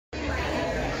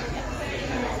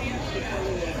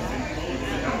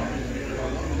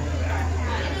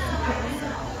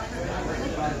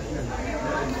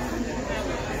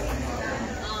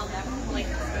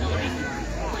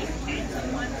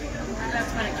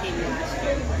That's when it came last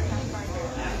year.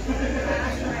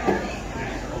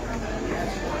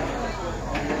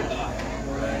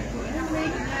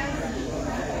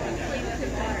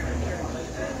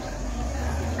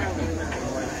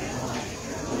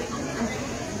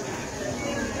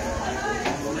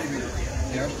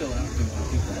 They're still asking for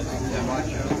people to come to watch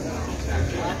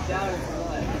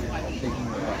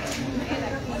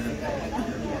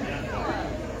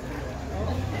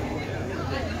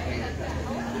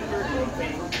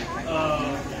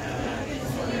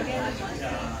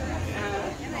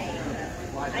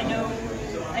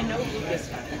I know Lucas.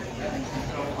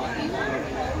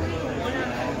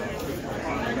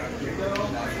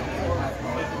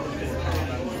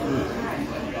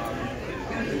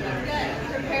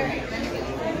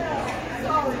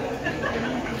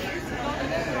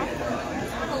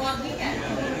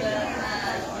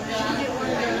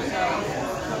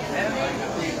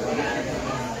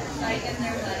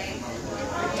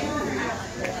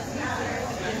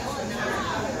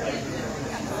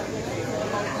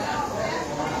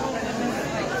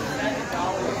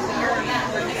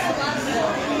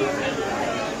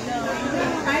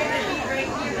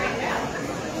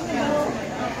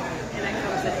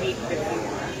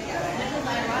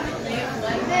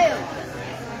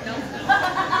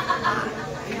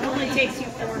 It only takes you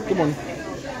 4 minutes. Good morning.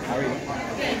 How are you?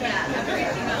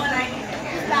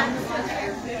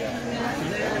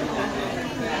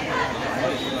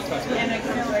 And I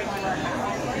come right to our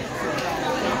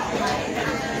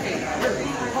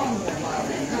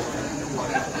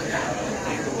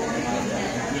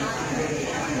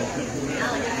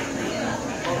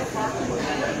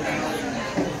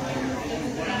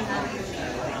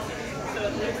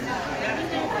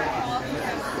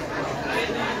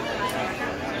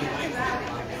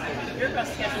Your bus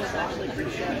schedule is actually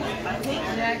pretty short. I think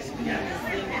next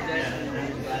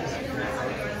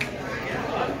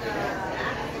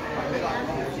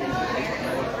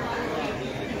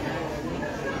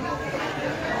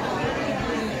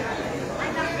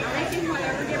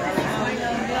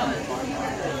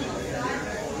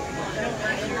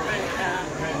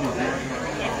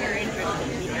if you're interested,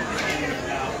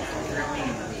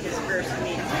 he his first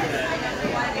meeting.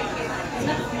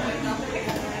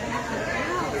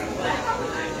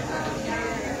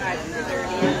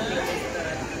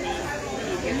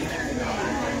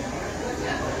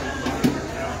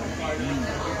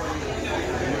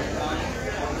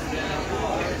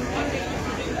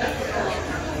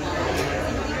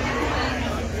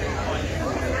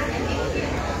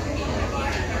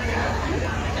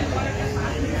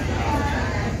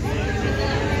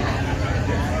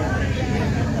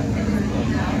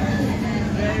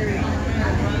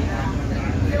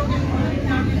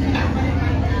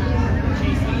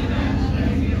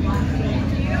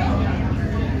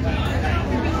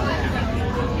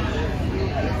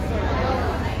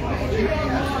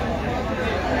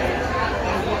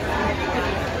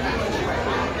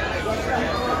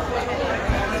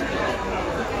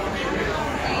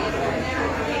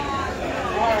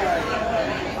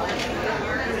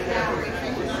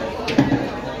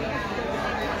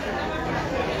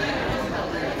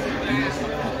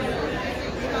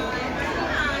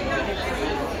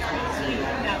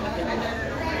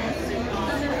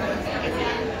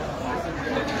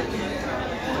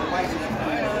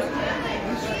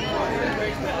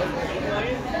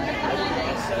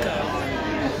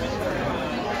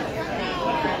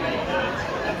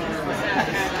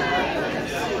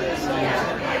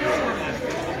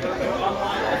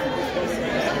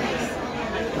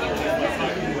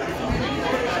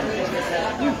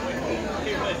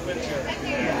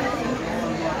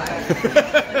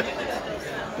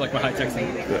 Like my high-tech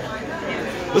thing.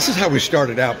 This is how we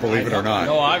started out, believe it or not.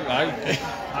 No, I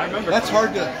remember. That's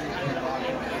hard to...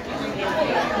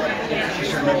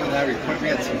 Just remember that. We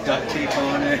had some duct tape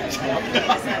on it.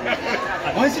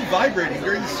 Why is it vibrating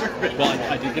during the service? Well,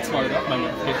 I did get smart enough. My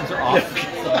notifications are off.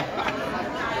 So,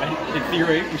 in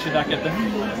theory, we should not get them.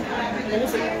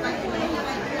 Excuse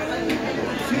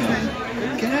me.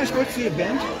 Can I ask what's the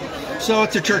event? So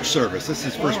it's a church service. This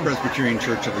is First Presbyterian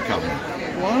Church of the Covenant.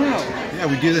 Wow. Yeah,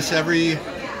 we do this every,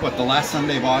 the last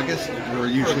Sunday of August? We're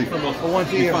usually...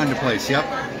 Once a year. find a place, yep.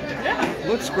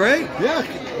 Looks great. Yeah.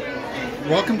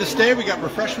 Welcome to stay. We got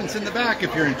refreshments in the back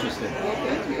if you're interested.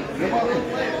 You're welcome.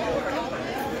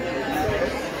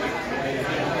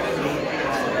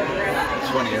 It's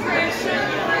funny, everybody's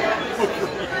saying.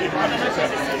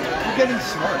 You're getting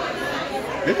smart.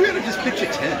 Maybe we ought to just pitch a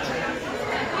tent.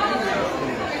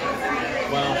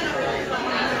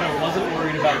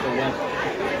 about the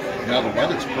weather. No, the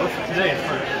weather's perfect. Today it's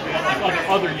perfect. Like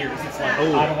other years, it's like,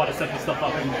 Oh. I don't want to set this stuff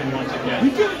up and you can launch it We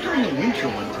yet. did it during the winter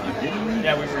one time, didn't we?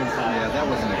 Yeah, we were inside. Yeah, that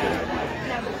wasn't a good idea.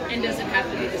 And does it have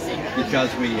to be the same?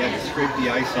 Because we had to scrape the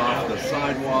ice off the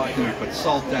sidewalk and we put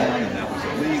salt down and that was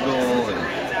illegal.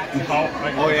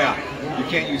 And, oh yeah, you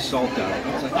can't use salt down.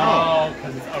 I was like, Oh,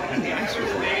 because it's and the okay. ice was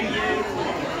like,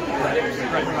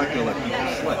 we're not going to let people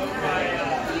slip.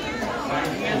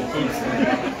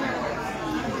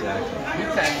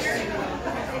 Exactly.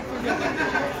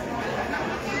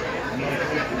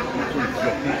 So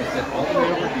people sit all the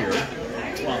way over here,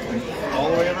 all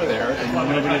the way over there, and When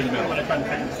nobody in the I middle. tried to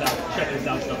check this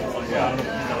out, stuff, it's like, Yeah. I don't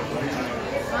know if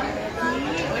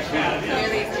Wish we could clear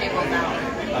these tables out.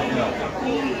 I know.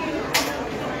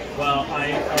 well,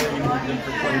 I already moved in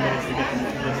for 20 minutes to get to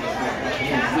this.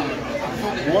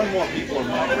 More and more people are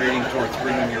migrating towards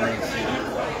bringing your own seat.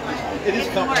 It is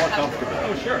more comfortable.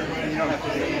 Oh, sure. And you don't have to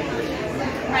sit.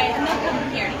 Right, and they'll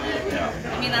come here. Yeah.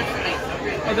 I mean, that's the nice thing,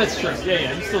 right? Oh, that's true. Yeah,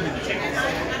 yeah, you still need the tables.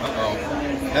 Uh-oh.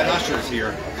 That usher's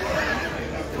here.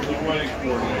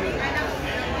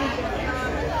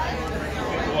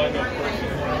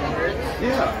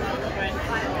 Yeah.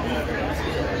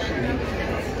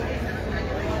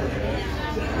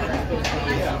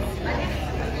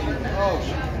 Oh,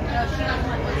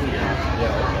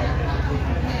 yeah.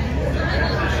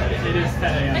 It is 10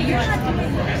 a.m. You're not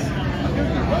doing this.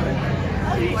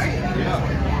 Yeah.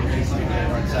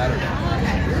 On Saturday.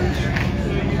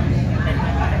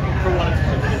 For what it's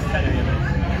worth, it is 10 a.m.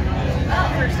 Oh,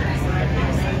 first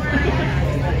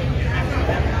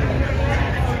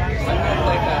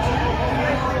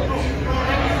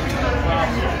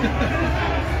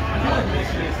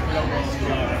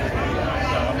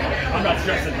I'm not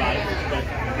stressed about it, but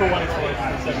for what it's worth,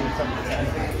 it's 7 to 10.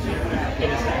 It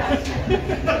is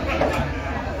 10.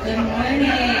 Good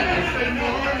morning.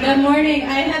 Good morning.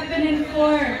 I have been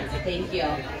informed. Thank you.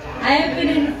 I have been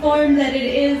informed that it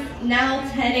is now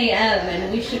 10 a.m.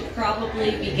 and we should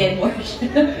probably begin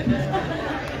worship.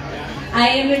 I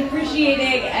am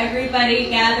appreciating everybody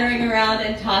gathering around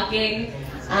and talking.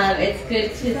 It's good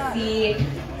to see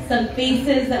some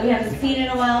faces that we haven't seen in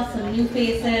a while, some new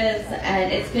faces,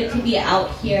 and it's good to be out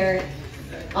here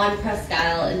on Presque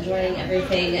Isle enjoying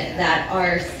everything that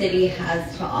our city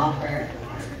has to offer.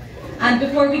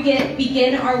 Before we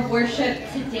begin our worship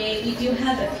today, we do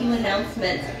have a few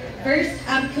announcements. First,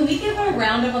 can we give a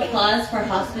round of applause for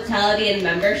hospitality and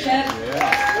membership?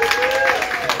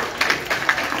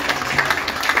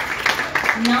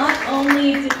 Not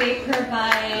only did they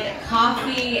provide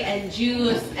coffee and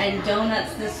juice and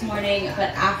donuts this morning, but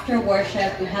after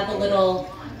worship, we have a little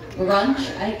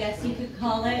brunch, I guess you could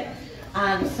call it.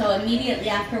 So immediately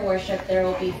after worship, there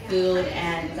will be food,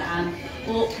 and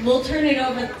we'll turn it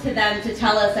over to them to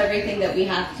tell us everything that we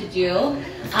have to do.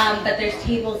 But there's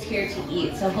tables here to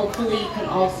eat, so hopefully you can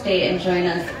all stay and join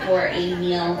us for a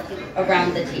meal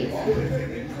around the table.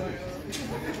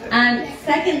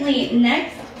 Secondly,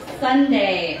 next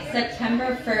Sunday,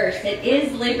 September 1st, it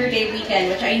is Labor Day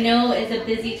weekend, which I know is a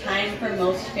busy time for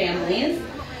most families.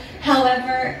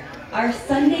 However, our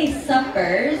Sunday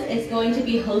suppers is going to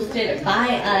be hosted by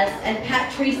us, and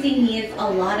Pat Tracy needs a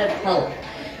lot of help.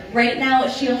 Right now,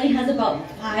 she only has about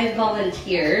 5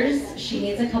 volunteers. She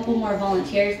needs a couple more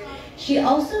volunteers. She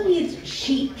also needs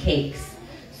sheet cakes,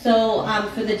 so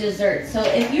for the dessert. So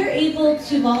if you're able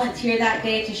to volunteer that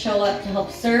day to show up to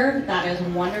help serve, that is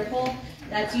wonderful.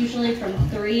 That's usually from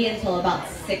 3 until about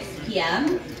 6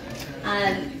 p.m.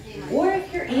 Or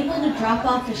if you're able to drop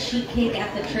off a sheet cake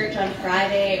at the church on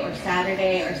Friday or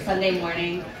Saturday or Sunday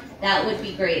morning, that would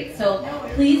be great. So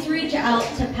please reach out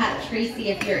to Pat Tracy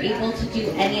if you're able to do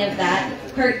any of that.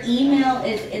 Her email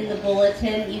is in the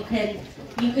bulletin. You can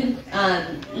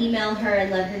email her and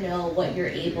let her know what you're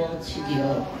able to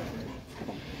do.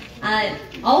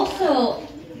 Also,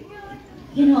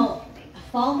 you know,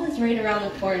 fall is right around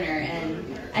the corner,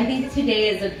 and I think today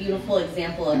is a beautiful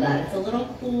example of that. It's a little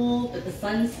cool, but the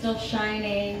sun's still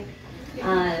shining,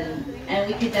 and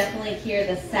we could definitely hear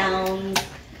the sounds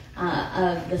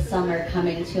of the summer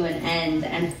coming to an end,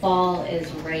 and fall is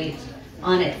right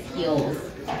on its heels.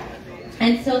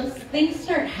 And so things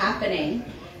start happening.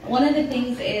 One of the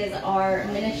things is our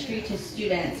ministry to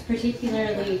students,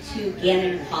 particularly to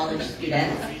Gannon College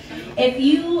students. If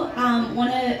you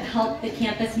want to help the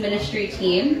campus ministry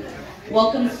team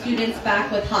welcome students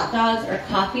back with hot dogs or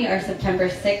coffee are September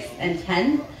 6th and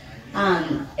 10th.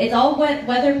 It's all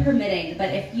weather permitting, but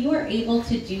if you are able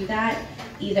to do that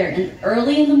either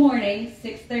early in the morning,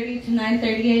 6:30 to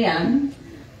 9:30 a.m.,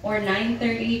 or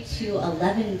 9:30 to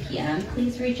 11 p.m.,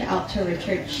 please reach out to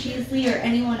Richard Sheasley or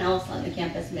anyone else on the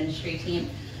campus ministry team.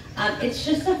 It's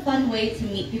just a fun way to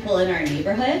meet people in our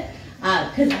neighborhood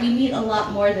because we meet a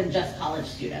lot more than just college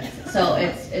students. So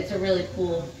it's a really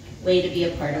cool way to be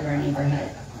a part of our neighborhood.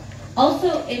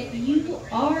 Also, if you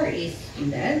are a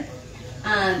student,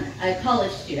 a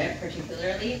college student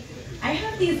particularly, I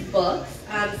have these books.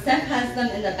 Seth has them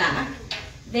in the back.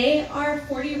 They are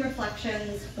 40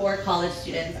 reflections for college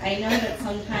students. I know that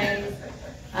sometimes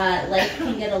life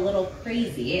can get a little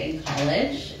crazy in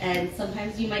college, and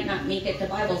sometimes you might not make it to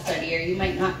Bible study, or you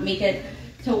might not make it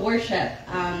to worship.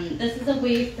 This is a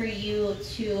way for you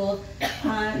to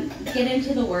get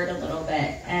into the Word a little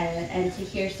bit and to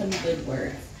hear some good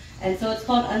words. And so it's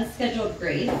called Unscheduled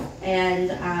Grace,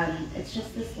 and it's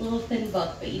just this little thin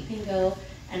book, but you can go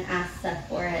and ask Seth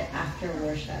for it after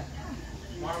worship.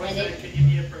 Marwa said, can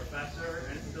you be a professor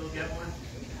and still get one?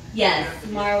 Yes,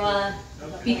 Marwa,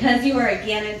 because you are a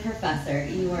Gannon professor,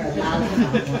 you are allowed to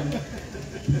have one.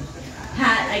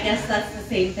 Pat, I guess that's the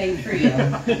same thing for you.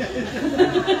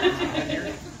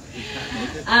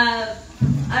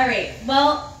 All right,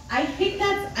 well, I think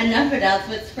that's enough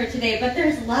announcements for today, but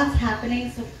there's lots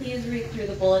happening, so please read through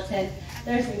the bulletin.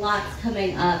 There's lots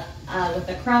coming up with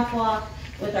the crop walk,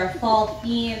 with our fall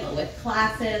theme, with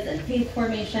classes and faith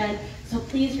formation, so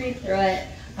please read through it.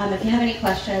 If you have any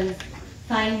questions,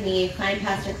 find me, find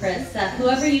Pastor Chris,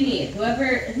 whoever you need,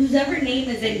 whose name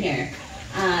is in here,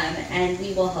 and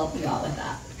we will help you out with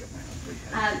that.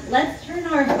 Let's turn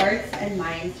our hearts and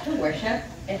minds to worship.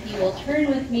 If you will turn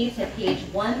with me to page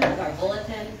 1 of our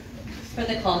bulletin for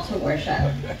the call to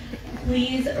worship.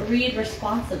 Please read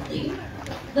responsibly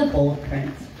the bold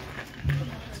print.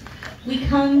 We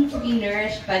come to be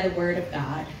nourished by the Word of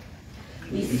God.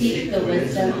 We seek the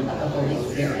wisdom of the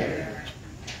Holy Spirit.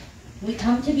 We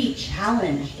come to be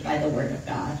challenged by the Word of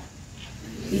God.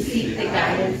 We seek the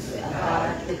guidance of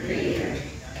God, the Creator.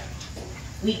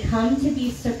 We come to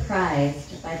be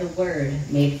surprised by the Word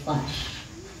made flesh.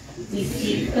 We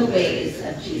seek the ways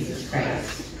of Jesus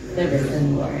Christ, the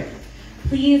risen Lord.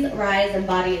 Please rise in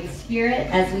body and spirit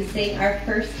as we sing our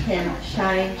first hymn,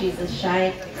 Shine, Jesus,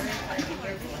 Shine.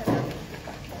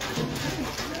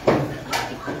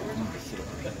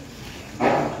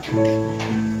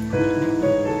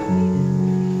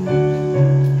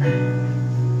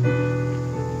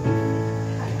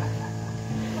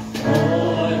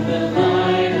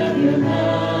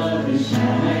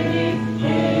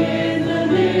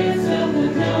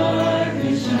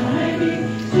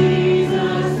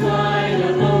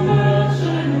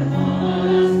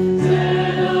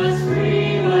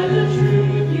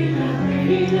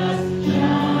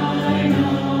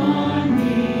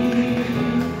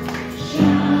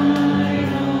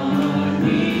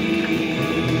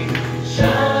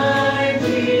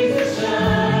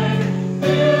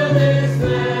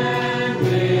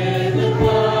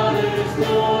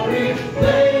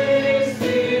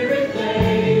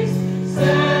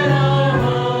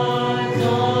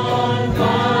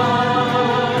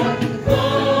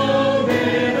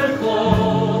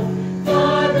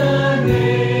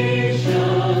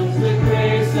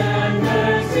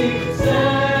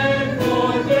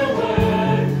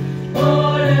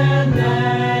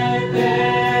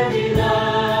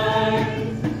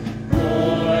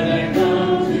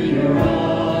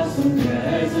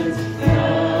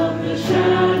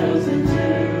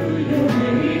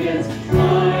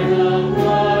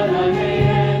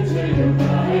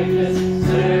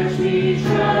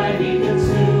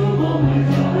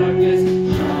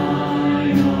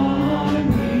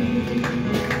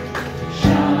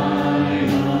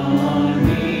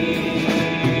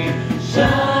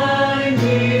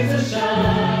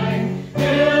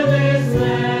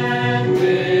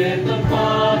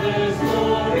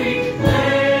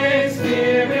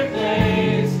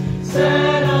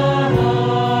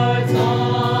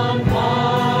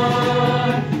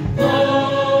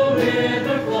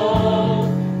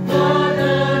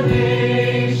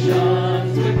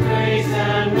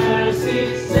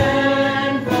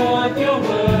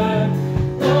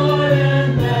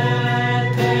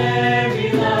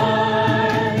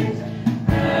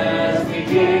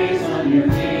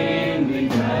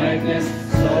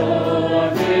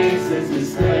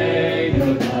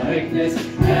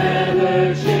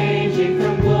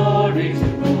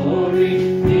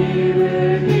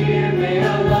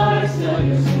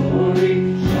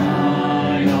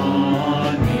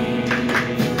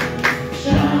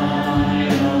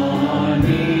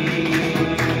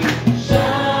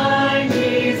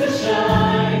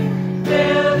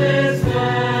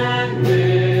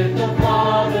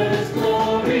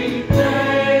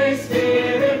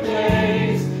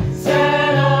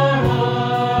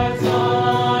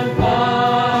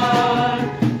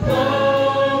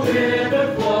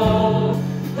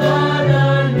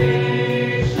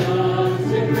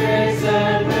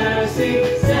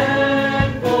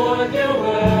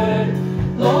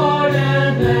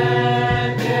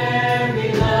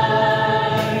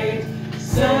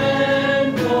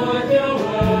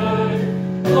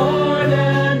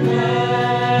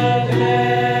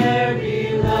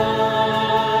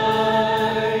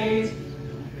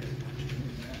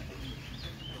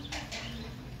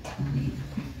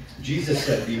 Jesus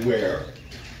said, beware.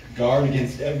 Guard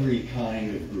against every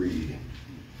kind of greed.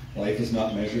 Life is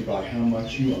not measured by how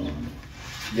much you own.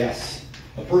 Yes,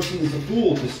 a person is a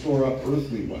fool to store up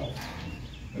earthly wealth,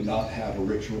 but not have a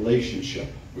rich relationship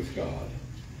with God.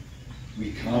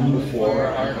 We come before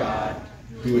our God,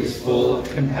 who is full of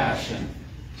compassion,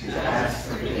 to ask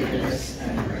for forgiveness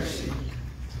and mercy.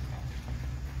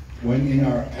 When in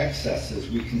our excesses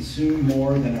we consume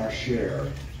more than our share,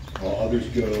 while others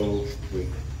go with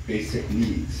basic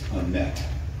needs unmet.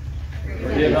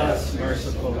 Forgive us,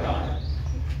 merciful God.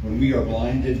 When we are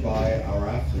blinded by our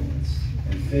affluence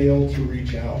and fail to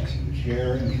reach out in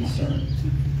care and concern.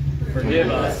 Forgive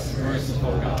us,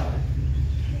 merciful God.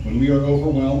 When we are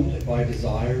overwhelmed by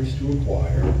desires to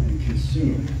acquire and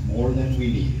consume more than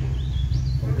we need.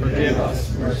 Forgive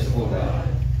us, merciful God.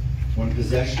 When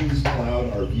possessions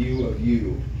cloud our view of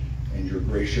you and your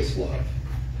gracious love.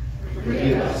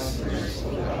 Forgive us,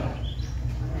 merciful God.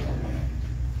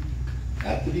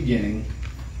 At the beginning,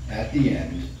 at the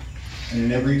end, and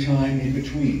in every time in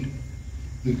between,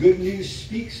 the good news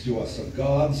speaks to us of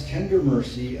God's tender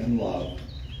mercy and love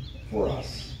for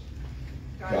us.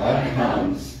 God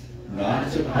comes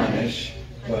not to punish,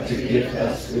 but to gift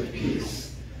us with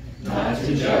peace, not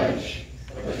to judge,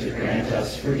 but to grant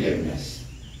us forgiveness.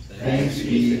 Thanks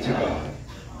be to God.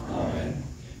 Amen.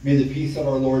 May the peace of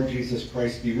our Lord Jesus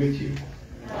Christ be with you.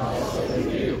 Also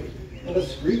with you. Let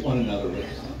us greet one another with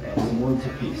some words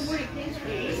of peace.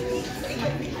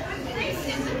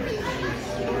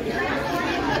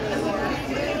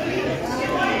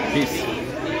 Peace.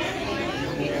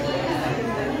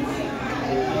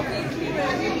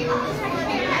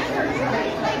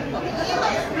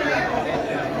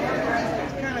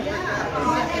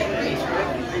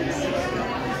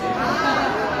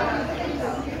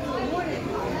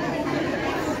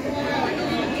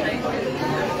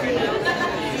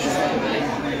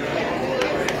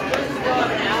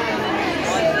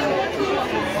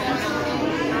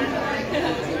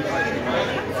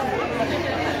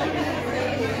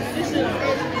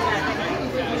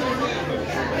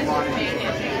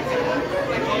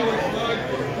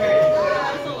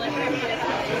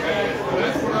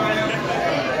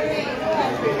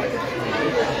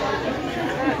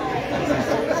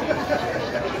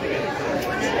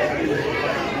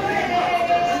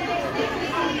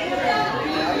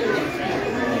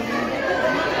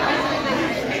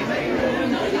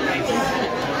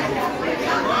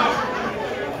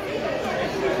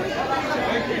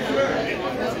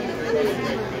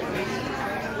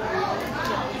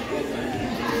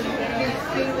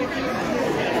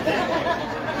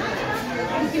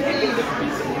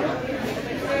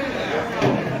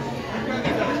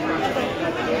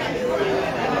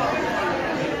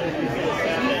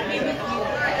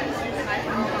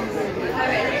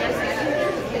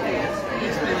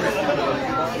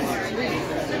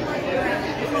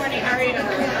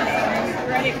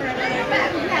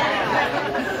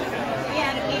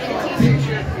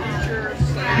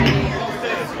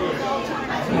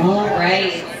 All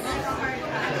right.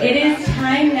 It is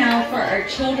time now for our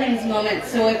children's moment.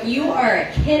 So if you are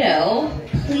a kiddo,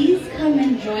 please come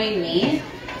and join me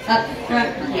up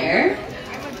front here.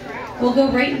 We'll go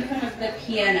right in front of the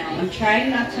piano. I'm trying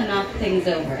not to knock things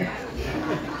over.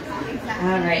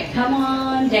 All right, come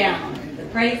on down. The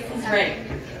price is right.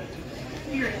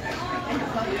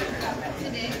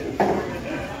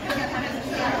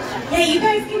 Yeah, you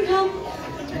guys can come.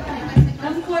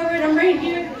 Come forward, I'm right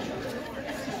here.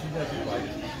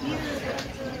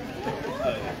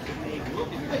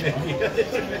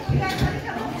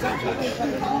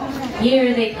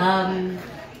 Here they come.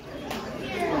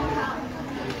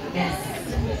 Yes.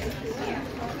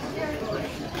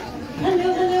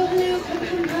 Hello, hello, hello.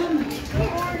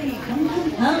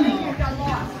 Come. Come.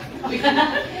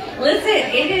 Listen,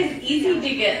 it is easy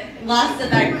to get lost in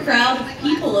that crowd of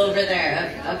people over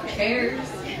there, of chairs.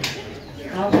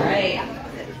 All right.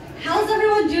 How's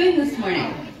everyone doing this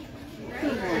morning?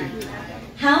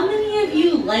 How many of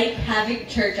you like having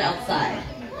church outside?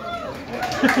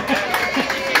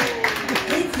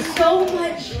 It's so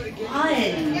much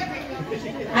fun.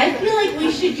 I feel like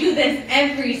we should do this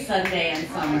every Sunday in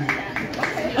summer.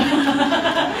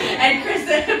 And Chris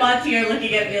and Monty are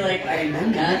looking at me like, are you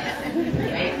nuts?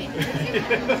 Right?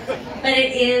 But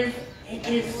it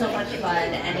is so much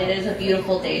fun, and it is a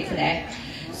beautiful day today.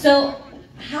 So,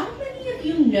 how many of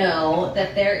you know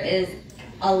that there is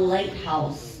a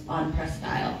lighthouse on Presque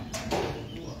Isle?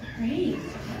 Great.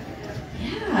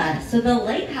 Yeah, so the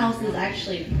lighthouse is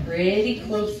actually pretty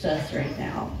close to us right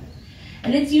now.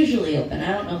 And it's usually open.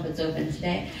 I don't know if it's open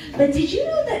today. But did you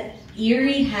know that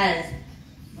Erie has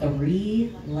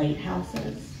 3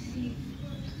 lighthouses?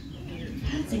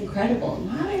 that's incredible.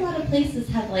 Not a lot of places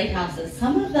have lighthouses.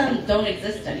 Some of them don't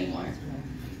exist anymore.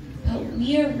 But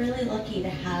we are really lucky to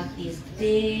have these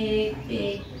big,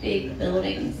 big, big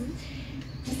buildings.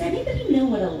 Does anybody know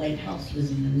what a lighthouse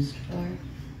was used for?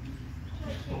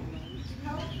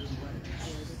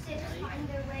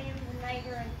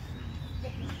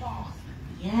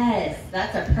 Yes,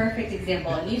 that's a perfect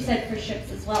example. And you said for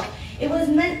ships as well. It was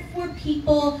meant for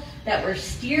people that were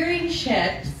steering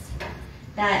ships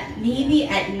that maybe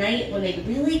at night when they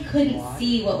really couldn't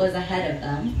see what was ahead of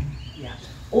them,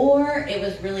 or it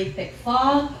was really thick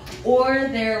fog, or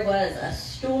there was a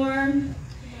storm,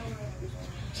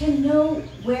 to know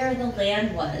where the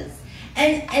land was.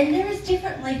 And there's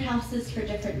different lighthouses for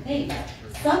different things.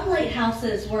 Some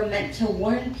lighthouses were meant to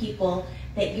warn people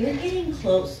that you're getting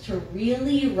close to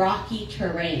really rocky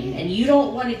terrain and you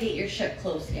don't want to get your ship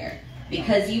close here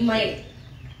because you might,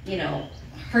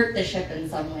 hurt the ship in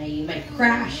some way. You might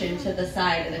crash into the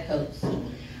side of the coast.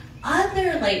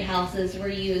 Other lighthouses were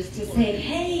used to say,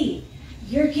 hey,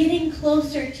 you're getting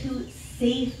closer to a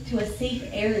safe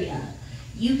area.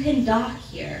 You can dock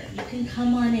here. You can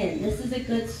come on in. This is a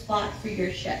good spot for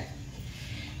your ship.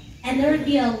 And there would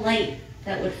be a light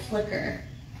that would flicker,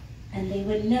 and they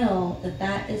would know that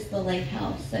that is the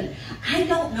lighthouse. And I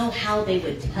don't know how they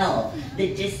would tell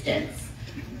the distance,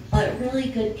 but really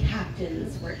good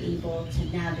captains were able to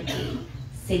navigate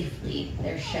safely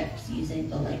their ships using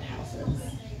the lighthouses.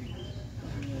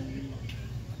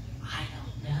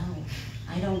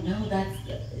 I don't know.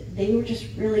 They were just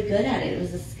really good at it. It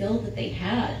was a skill that they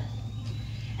had.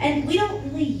 And we don't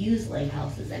really use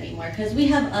lighthouses anymore because we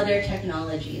have other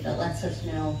technology that lets us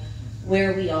know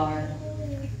where we are.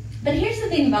 But here's the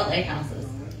thing about lighthouses.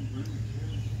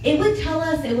 It would tell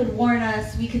us, it would warn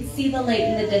us, we could see the light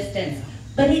in the distance,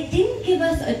 but it didn't give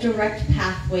us a direct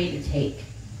pathway to take.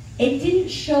 It didn't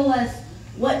show us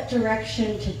what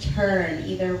direction to turn,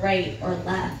 either right or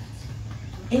left.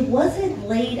 It wasn't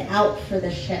laid out for the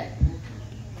ship.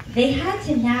 They had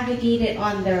to navigate it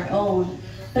on their own,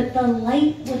 but the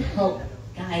light would help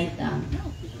guide them.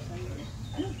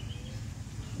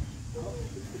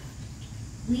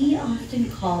 We often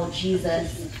call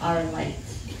Jesus our light.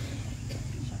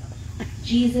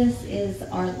 Jesus is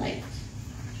our light.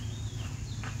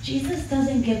 Jesus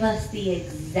doesn't give us the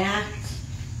exact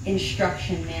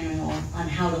instruction manual on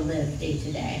how to live day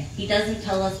to day. He doesn't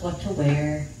tell us what to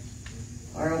wear,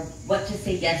 or what to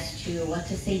say yes to, what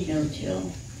to say no to.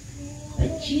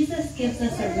 But Jesus gives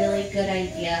us a really good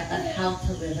idea of how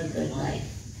to live a good life.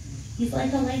 He's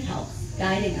like a lighthouse,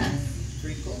 guiding us.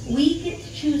 We get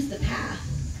to choose the path,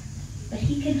 but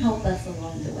he can help us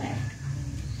along the way.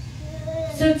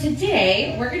 So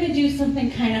today, we're going to do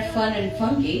something kind of fun and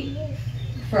funky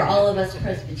for all of us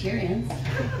Presbyterians.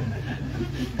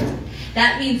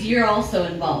 That means you're also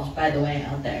involved, by the way,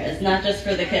 out there. It's not just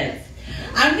for the kids.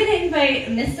 I'm going to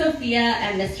invite Miss Sophia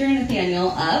and Mr. Nathaniel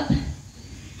up,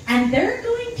 and they're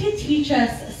going to teach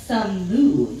us some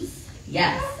moves.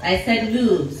 Yes, I said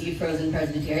moves, you frozen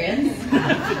Presbyterians.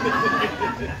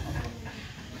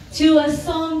 To a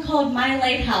song called My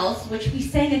Lighthouse, which we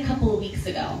sang a couple of weeks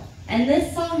ago. And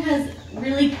this song has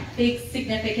really big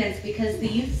significance because the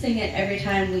youth sing it every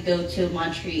time we go to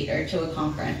Montreat or to a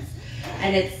conference.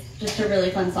 And it's just a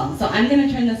really fun song. So I'm going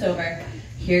to turn this over.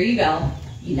 Here you go.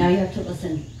 Now you have to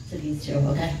listen to these two,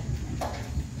 okay?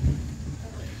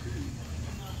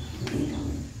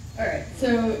 Alright,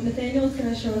 so Nathaniel is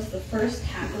going to show us the first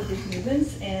half of these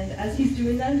movements, and as he's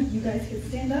doing them, you guys can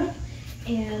stand up,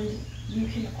 and you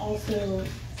can also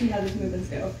see how these movements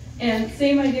go. And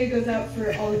same idea goes out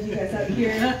for all of you guys out here.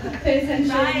 Pay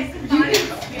attention. You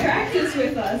can practice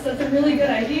with us. That's a really good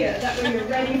idea. That way you're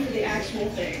ready for the actual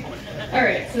thing.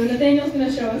 Alright, so Nathaniel's going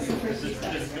to show us the first few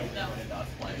steps.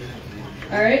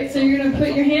 Alright, so you're going to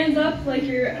put your hands up like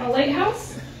you're a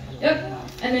lighthouse. Yep.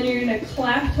 And then you're going to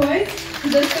clap twice. So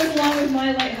this goes along with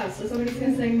My Lighthouse. So somebody's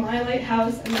going to sing My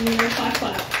Lighthouse, and then you're going to clap,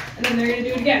 clap. And then they're going to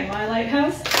do it again. My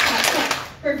Lighthouse, clap,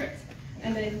 clap. Perfect.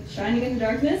 And then shining in the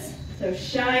darkness. So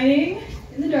shining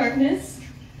in the darkness,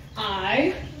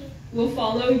 I will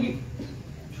follow you.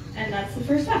 And that's the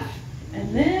first half.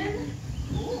 And then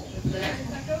the next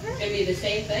half over. It's going to be the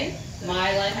same thing.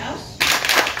 My lighthouse.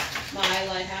 My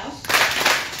lighthouse.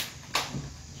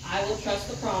 I will trust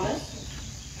the promise.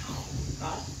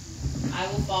 God. I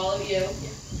will follow you.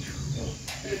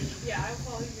 Yeah, I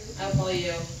follow you. I will follow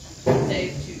you. Say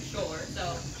to shore. So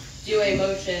do a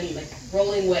motion like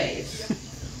rolling waves.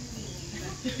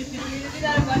 You need to do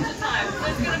that a bunch of times.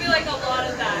 There's going to be like a lot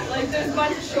of that. Like there's a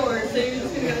bunch of shores, so you're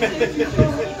just going to go say to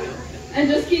shore. And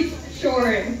just keep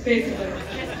shoring, basically.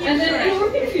 And then it'll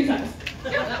repeat a few times.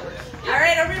 Yeah, that works. All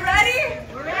right, are we ready?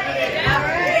 We're ready. Yeah.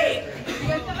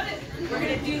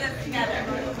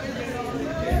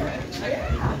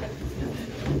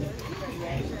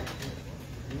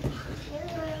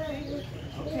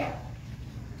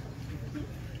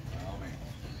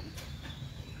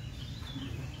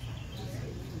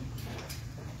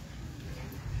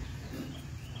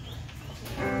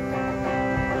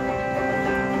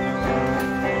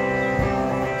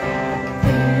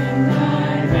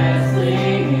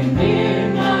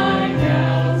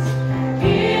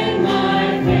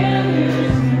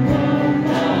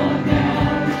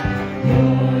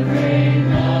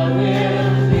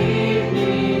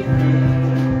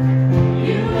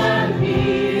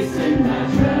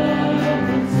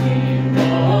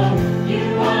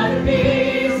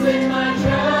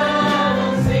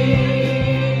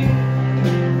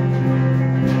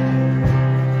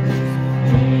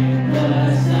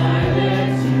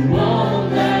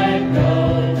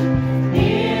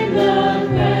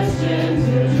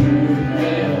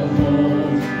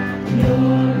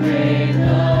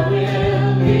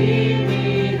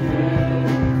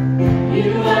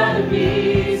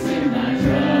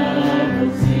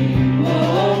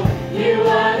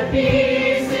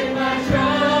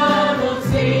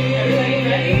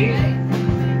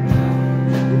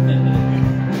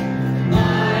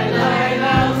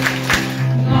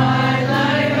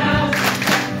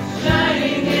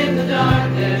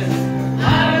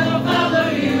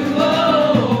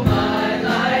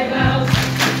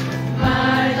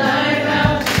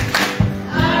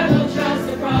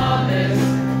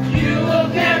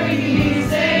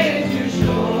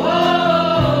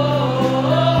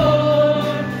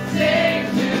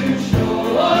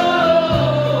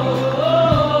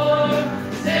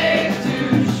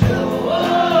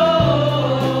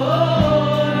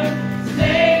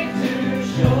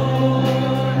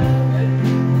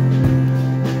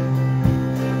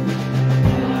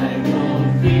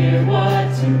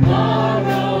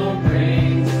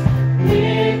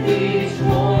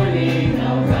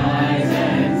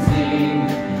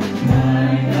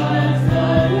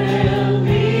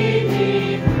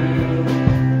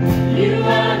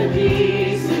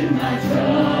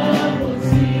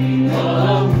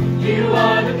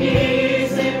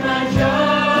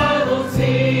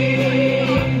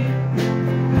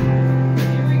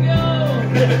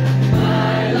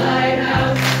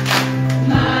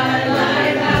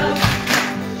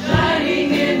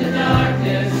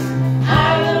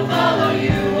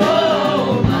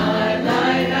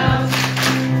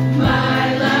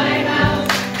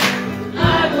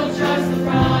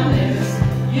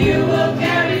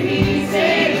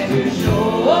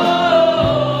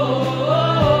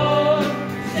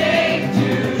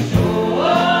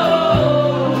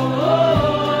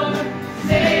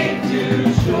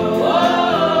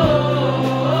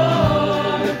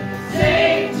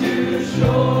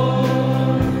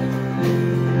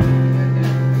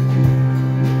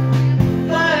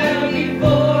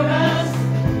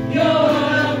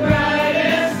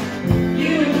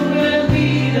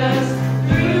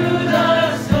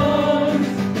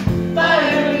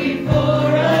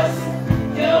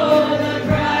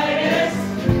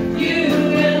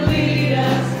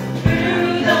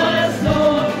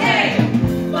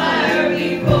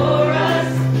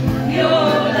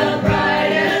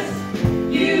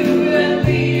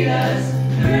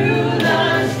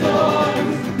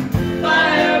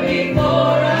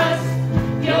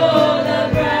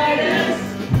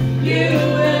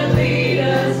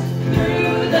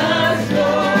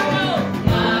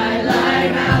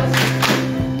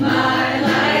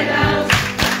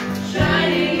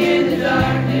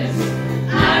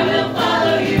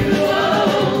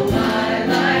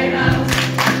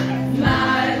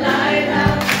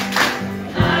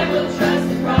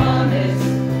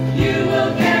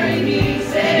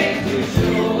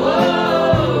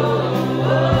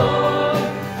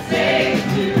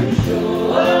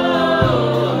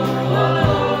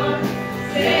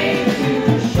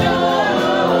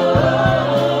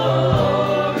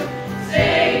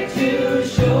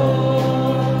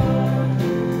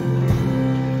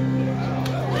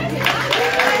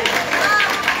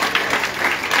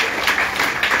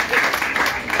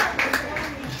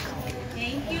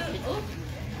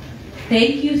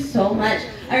 Thank you so much.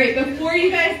 All right, before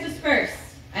you guys disperse,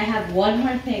 I have one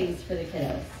more thing for the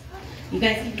kiddos. You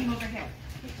guys can come over here.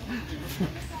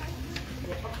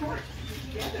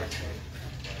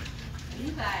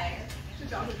 You guys,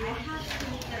 I have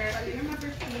things that are, do you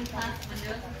remember seeing class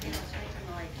windows and things straight from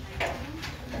the light?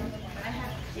 I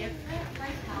have different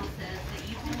lighthouses that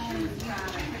you can choose from.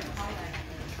 I can call it.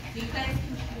 So you guys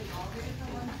can choose all the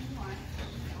different ones you want.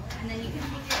 And then you can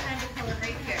take your time to color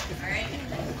right here, all right?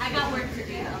 I got work to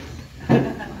do though.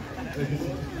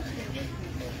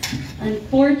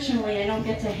 Unfortunately, I don't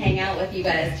get to hang out with you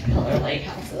guys to color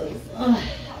lighthouses. Ugh.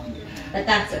 But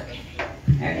that's okay.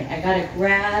 All right, I gotta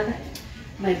grab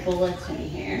my bulletin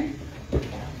here.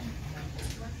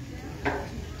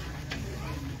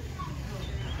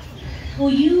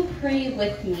 Will you pray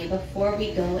with me before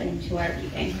we go into our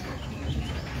reading?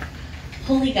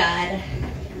 Holy God,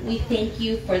 we thank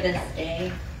you for this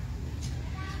day.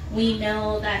 We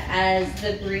know that as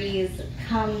the breeze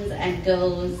comes and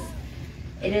goes,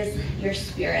 it is your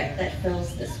spirit that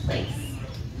fills this place.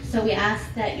 So we ask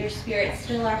that your spirit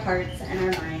still our hearts and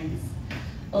our minds.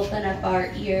 Open up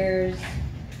our ears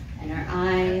and our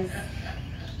eyes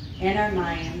and our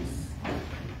minds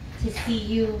to see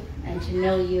you and to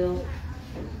know you,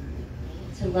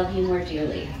 to love you more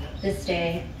dearly this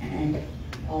day and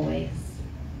always.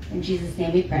 In Jesus'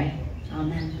 name we pray.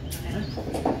 Amen.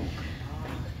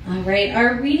 All right,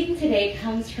 our reading today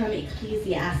comes from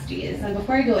Ecclesiastes. And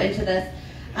before I go into this,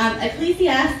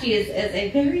 Ecclesiastes is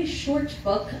a very short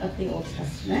book of the Old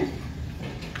Testament.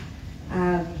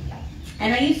 And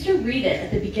I used to read it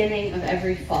at the beginning of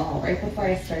every fall, right before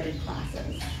I started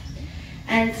classes.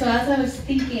 And so as I was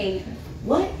thinking,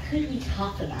 what could we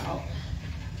talk about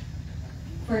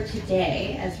for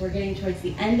today as we're getting towards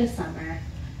the end of summer,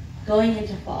 going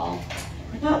into fall?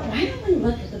 I thought, why don't we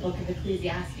look at the book of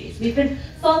Ecclesiastes? We've been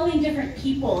following different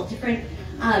people, different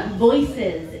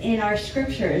voices in our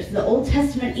scriptures, the Old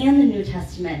Testament and the New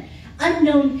Testament,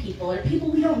 unknown people, or people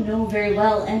we don't know very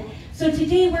well. And so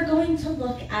today we're going to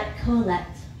look at Kohelet,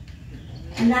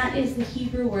 and that is the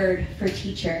Hebrew word for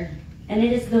teacher. And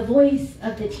it is the voice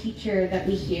of the teacher that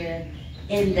we hear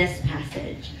in this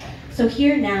passage. So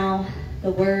hear now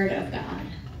the word of God.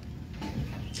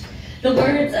 The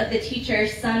words of the teacher,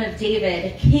 son of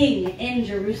David, king in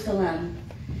Jerusalem.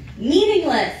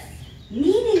 Meaningless,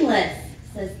 meaningless,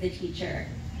 says the teacher.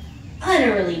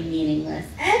 Utterly meaningless.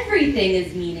 Everything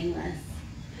is meaningless.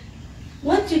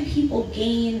 What do people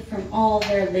gain from all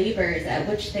their labors at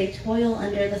which they toil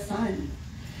under the sun?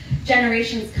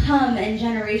 Generations come and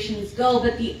generations go,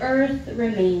 but the earth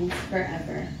remains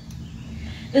forever.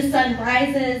 The sun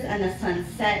rises and the sun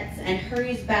sets and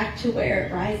hurries back to where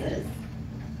it rises.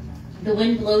 The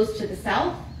wind blows to the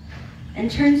south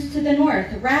and turns to the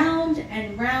north. Round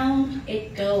and round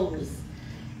it goes.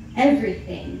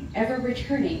 Everything ever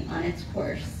returning on its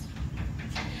course.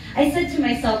 I said to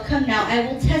myself, come now, I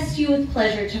will test you with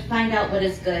pleasure to find out what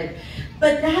is good.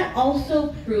 But that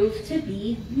also proved to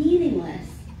be meaningless.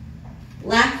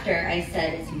 Laughter, I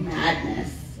said, is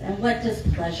madness. And what does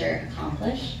pleasure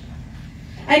accomplish?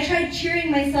 I tried cheering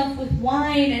myself with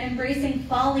wine and embracing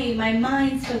folly, my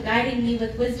mind still guiding me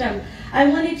with wisdom. I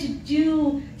wanted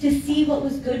to see what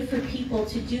was good for people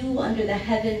to do under the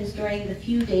heavens during the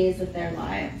few days of their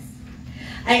lives.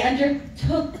 I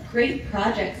undertook great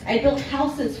projects. I built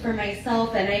houses for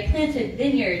myself and I planted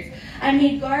vineyards. I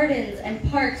made gardens and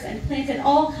parks and planted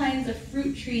all kinds of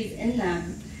fruit trees in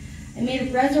them. I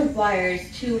made reservoirs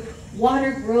to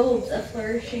water groves of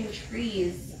flourishing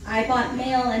trees. I bought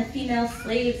male and female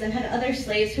slaves and had other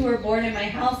slaves who were born in my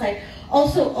house. I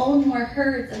also owned more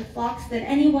herds and flocks than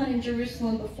anyone in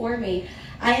Jerusalem before me.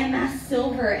 I amassed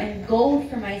silver and gold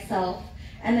for myself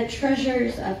and the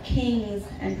treasures of kings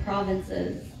and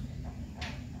provinces.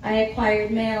 I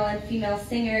acquired male and female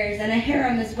singers and a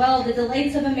harem as well, the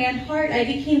delights of a man's heart. I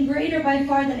became greater by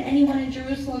far than anyone in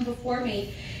Jerusalem before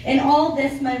me. In all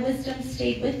this, my wisdom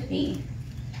stayed with me.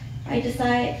 I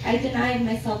denied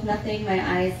myself nothing my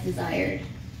eyes desired.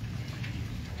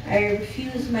 I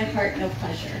refused my heart no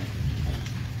pleasure.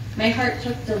 My heart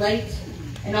took delight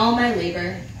in all my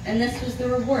labor, and this was the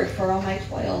reward for all my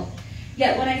toil.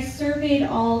 Yet when I surveyed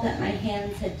all that my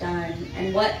hands had done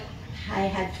and what I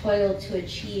had toiled to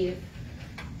achieve,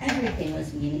 everything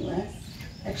was meaningless.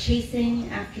 A chasing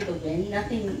after the wind,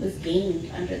 nothing was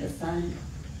gained under the sun.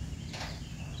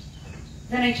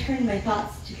 Then I turned my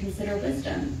thoughts to consider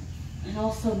wisdom, and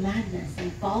also madness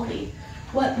and folly.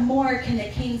 What more can a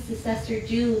king's successor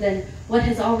do than what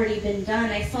has already been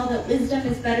done? I saw that wisdom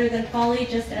is better than folly,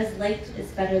 just as light is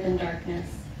better than darkness.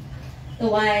 The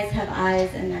wise have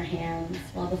eyes in their hands,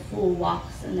 while the fool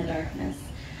walks in the darkness.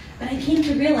 But I came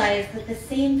to realize that the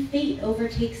same fate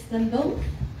overtakes them both.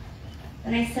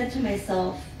 And I said to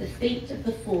myself, the fate of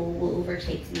the fool will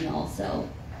overtake me also.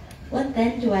 What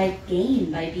then do I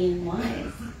gain by being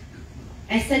wise?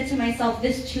 I said to myself,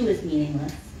 this too is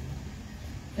meaningless.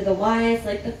 For the wise,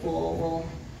 like the fool, will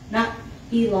not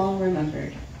be long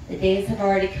remembered. The days have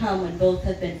already come when both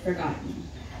have been forgotten.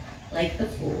 Like the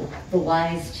fool, the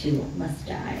wise too must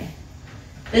die.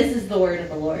 This is the word of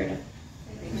the Lord.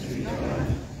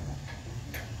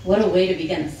 What a way to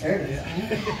begin a service,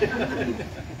 right?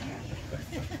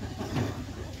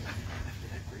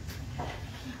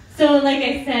 So, like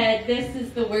I said, this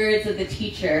is the words of the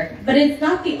teacher, but it's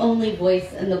not the only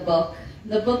voice in the book.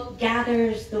 The book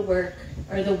gathers the work,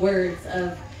 or the words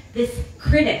of this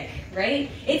critic, right?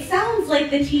 It sounds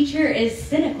like the teacher is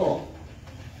cynical,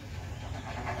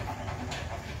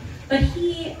 but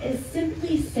he is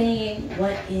simply saying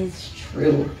what is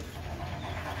true.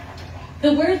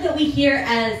 The word that we hear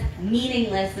as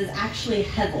meaningless is actually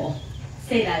hevel.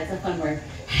 Say that, it's a fun word.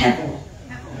 Hevel.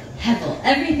 Hevel.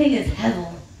 Everything is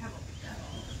hevel.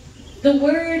 The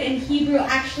word in Hebrew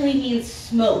actually means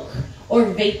smoke or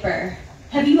vapor.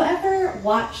 Have you ever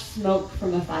watched smoke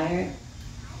from a fire?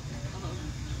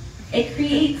 It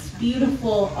creates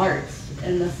beautiful art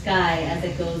in the sky as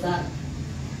it goes up.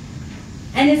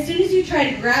 And as soon as you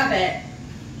try to grab it,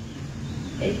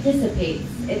 it dissipates,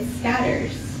 it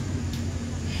scatters.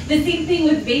 The same thing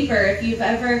with vapor. If you've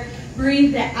ever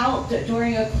breathed it out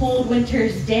during a cold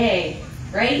winter's day,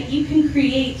 right? You can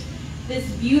create this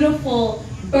beautiful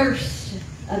burst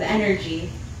of energy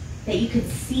that you could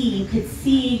see. You could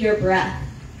see your breath.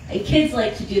 And kids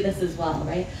like to do this as well,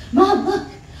 right? Mom, look,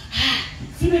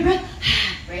 see my breath,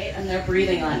 right? And they're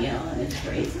breathing on you, and it's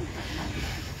great.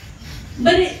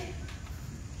 But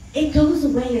it goes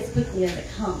away as quickly as it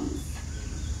comes.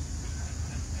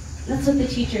 That's what the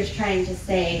teacher's trying to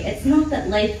say. It's not that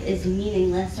life is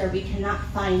meaningless or we cannot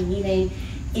find meaning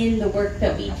in the work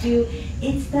that we do.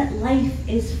 It's that life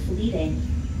is fleeting.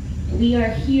 We are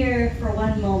here for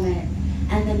one moment,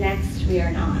 and the next we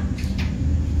are not.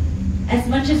 As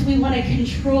much as we want to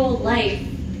control life,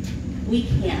 we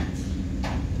can't.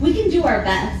 We can do our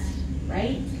best,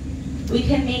 right? We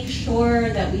can make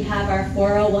sure that we have our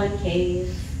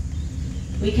 401ks.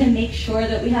 We can make sure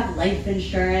that we have life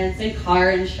insurance and car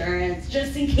insurance,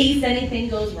 just in case anything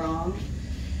goes wrong.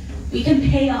 We can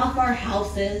pay off our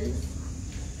houses.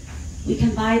 We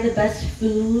can buy the best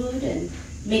food and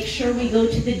make sure we go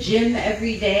to the gym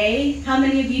every day. How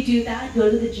many of you do that?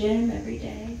 Go to the gym every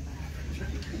day?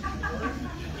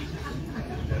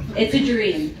 It's a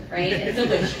dream, right? It's a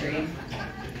wish dream.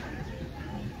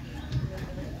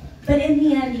 But in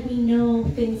the end, we know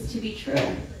things to be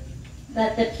true.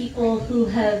 That the people who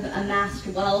have amassed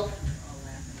wealth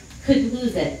could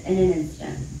lose it in an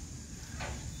instant.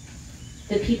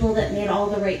 The people that made all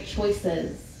the right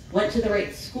choices, went to the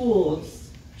right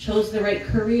schools, chose the right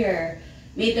career,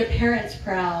 made their parents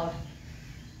proud,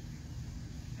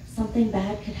 something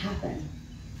bad could happen.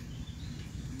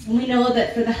 And we know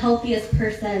that for the healthiest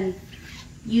person,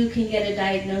 you can get a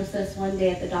diagnosis one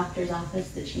day at the doctor's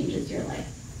office that changes your life.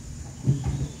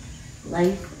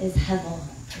 Life is hevel.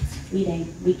 It's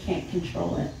fleeting. We can't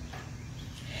control it.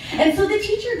 And so the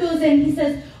teacher goes in, he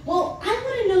says, well, I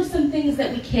want to know some things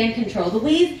that we can control, the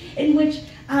ways in which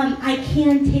I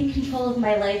can take control of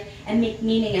my life and make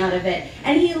meaning out of it.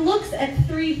 And he looks at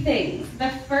three things. The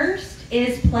first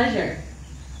is pleasure.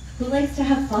 Who likes to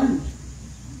have fun?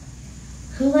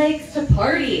 Who likes to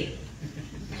party,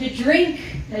 to drink,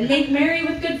 and make merry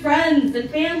with good friends and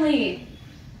family?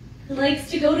 Who likes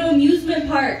to go to amusement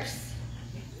parks?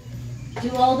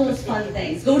 Do all those fun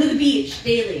things. Go to the beach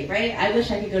daily, right? I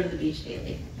wish I could go to the beach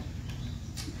daily.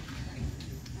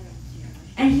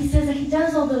 And he says that he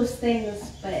does all those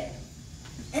things, but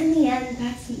in the end,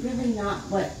 that's really not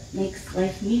what makes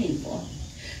life meaningful.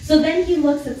 So then he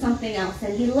looks at something else,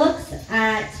 and he looks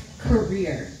at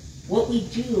career, what we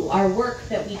do, our work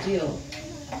that we do.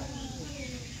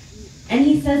 And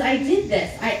he says, I did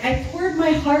this. I poured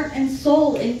my heart and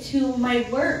soul into my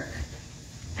work,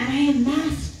 and I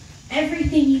amassed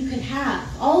everything you could have,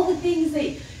 all the things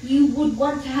that you would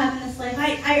want to have in this life,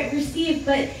 I received,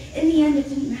 but in the end, it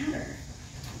didn't matter.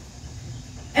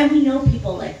 And we know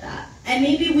people like that. And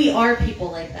maybe we are people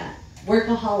like that.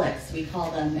 Workaholics, we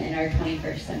call them in our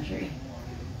 21st century.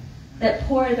 That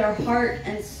pour their heart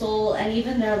and soul and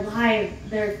even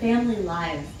their family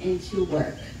lives into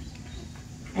work.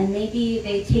 And maybe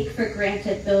they take for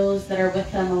granted those that are with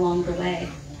them along the way.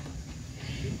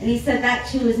 And he said that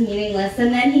too is meaningless.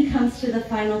 And then he comes to the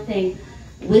final thing,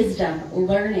 wisdom,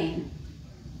 learning.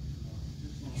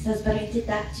 He says, but I did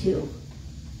that too.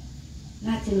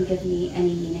 That didn't give me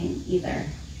any meaning either.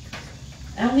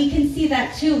 And we can see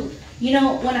that too. You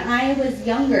know, when I was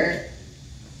younger,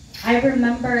 I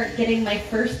remember getting my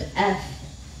first F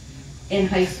in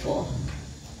high school.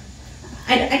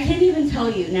 I can't even tell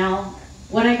you now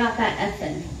what I got that F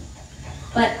in.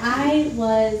 But I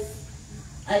was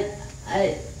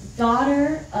a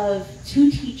daughter of 2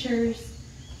 teachers,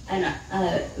 and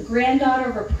a granddaughter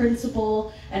of a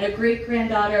principal, and a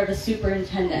great-granddaughter of a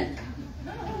superintendent.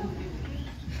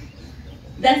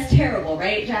 That's terrible,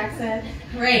 right, Jackson?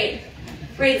 Right.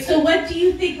 So what do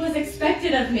you think was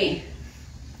expected of me?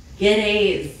 Get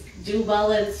A's, do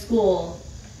well in school.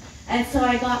 And so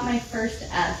I got my first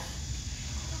F.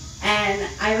 And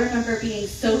I remember being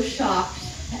so shocked.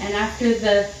 And after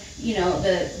the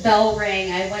bell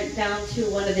rang, I went down to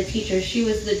one of the teachers. She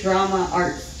was the drama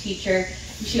arts teacher.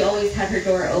 And she always had her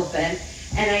door open.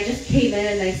 And I just came in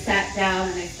and I sat down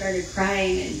and I started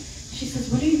crying. And she says,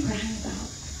 "What are you crying about?"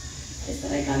 I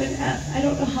said, "I got an F. I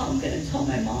don't know how I'm going to tell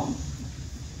my mom.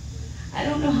 I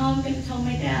don't know how I'm going to tell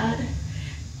my dad.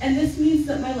 And this means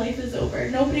that my life is over.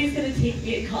 Nobody's going to take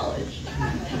me in college.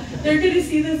 They're going to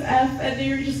see this F and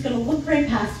they're just going to look right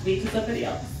past me to somebody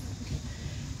else."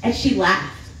 And she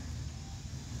laughed.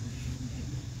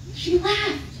 She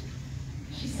laughed.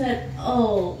 She said,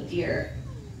 "Oh dear,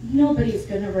 nobody's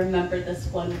going to remember this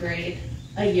one grade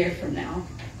a year from now.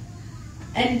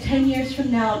 And 10 years from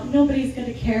now, nobody's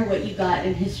going to care what you got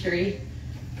in history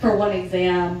for one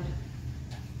exam."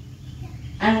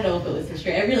 I don't know if it was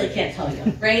history. I really can't tell you,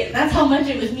 right? That's how much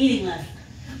it was meaningless.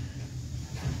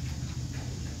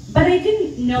 But I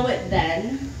didn't know it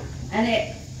then, and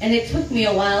it took me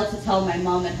a while to tell my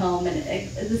mom at home, and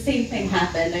the same thing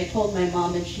happened. I told my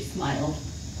mom, and she smiled.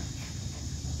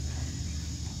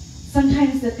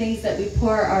 Sometimes the things that we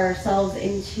pour ourselves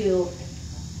into,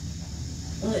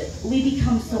 we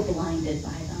become so blinded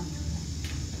by them.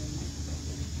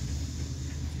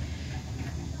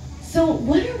 So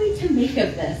what are we to make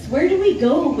of this? Where do we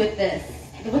go with this?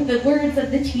 What the words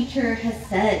of the teacher has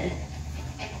said?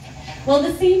 Well,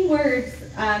 the same words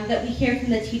that we hear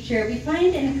from the teacher, we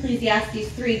find in Ecclesiastes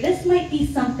 3. This might be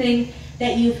something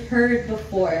that you've heard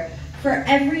before. For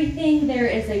everything there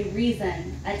is a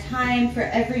reason, a time for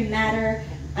every matter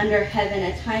under heaven,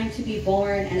 a time to be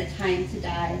born and a time to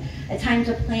die, a time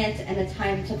to plant and a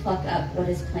time to pluck up what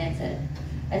is planted,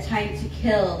 a time to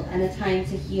kill and a time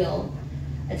to heal,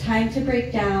 a time to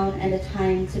break down and a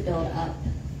time to build up,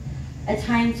 a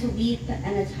time to weep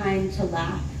and a time to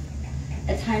laugh,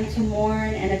 a time to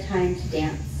mourn and a time to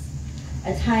dance,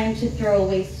 a time to throw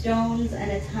away stones and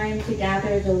a time to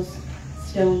gather those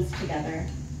stones together,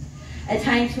 a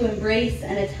time to embrace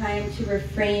and a time to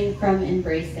refrain from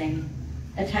embracing,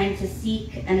 a time to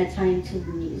seek and a time to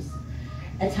lose,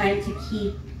 a time to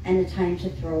keep and a time to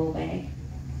throw away,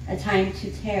 a time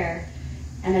to tear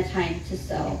and a time to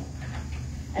sow,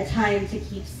 a time to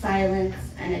keep silence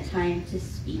and a time to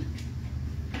speak,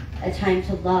 a time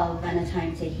to love and a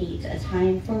time to hate, a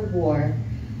time for war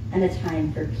and a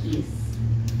time for peace.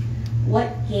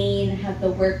 What gain have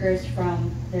the workers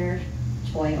from their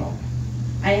toil?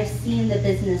 I have seen the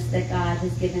business that God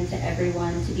has given to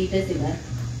everyone to be busy with.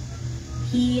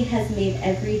 He has made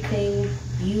everything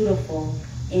beautiful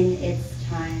in its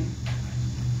time.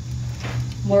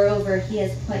 Moreover, he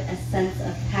has put a sense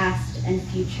of past and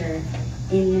future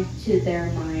into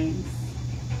their minds.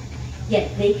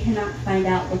 Yet they cannot find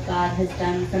out what God has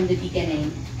done from the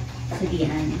beginning to the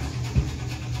end.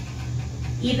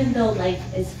 Even though life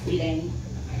is fleeting,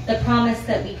 the promise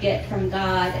that we get from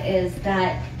God is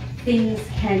that things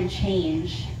can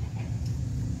change.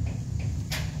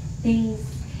 Things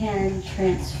can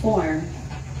transform.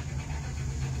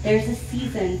 There's a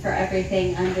season for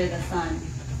everything under the sun.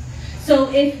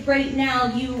 So if right now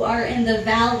you are in the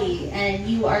valley and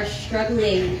you are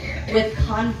struggling with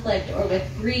conflict or with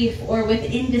grief or with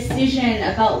indecision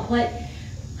about what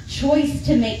choice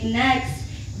to make next,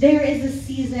 there is a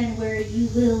season where you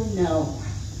will know.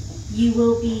 You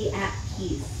will be at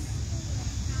peace.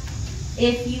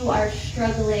 If you are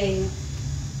struggling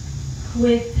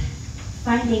with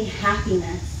finding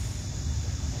happiness,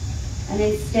 and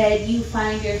instead you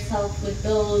find yourself with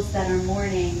those that are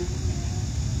mourning,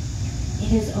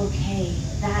 it is okay.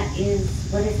 That is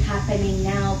what is happening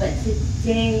now, but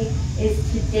today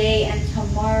is today, and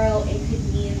tomorrow it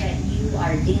could mean that you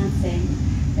are dancing,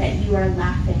 that you are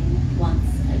laughing once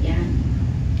again.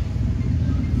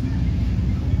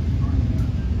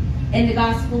 In the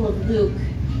Gospel of Luke,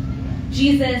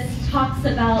 Jesus talks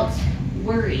about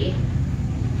worry.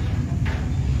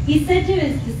 He said to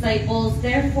his disciples,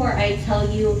 "Therefore I tell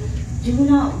you, Do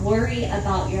not worry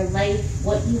about your life,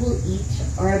 what you will eat,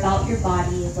 or about your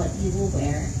body, what you will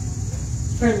wear.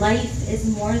 For life is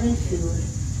more than food,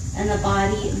 and the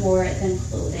body more than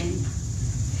clothing.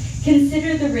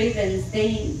 Consider the ravens,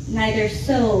 they neither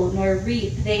sow nor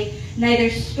reap, they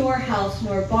neither storehouse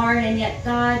nor barn, and yet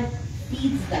God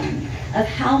feeds them. Of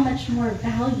how much more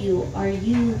value are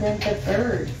you than the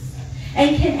birds?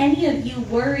 And can any of you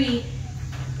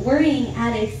worrying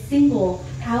add a single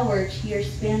hour to your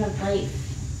span of life?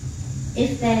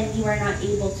 If then you are not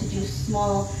able to do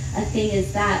small a thing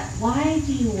as that, why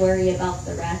do you worry about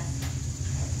the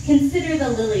rest? Consider the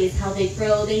lilies, how they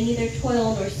grow. They neither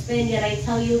toil nor spin, yet I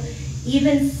tell you,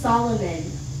 even Solomon,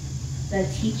 the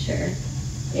teacher,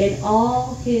 in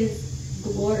all his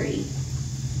glory,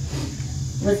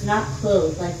 was not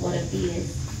clothed like one of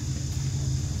these.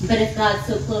 But if God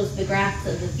so clothes the grass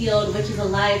of the field, which is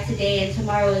alive today and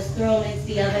tomorrow is thrown into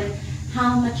the oven,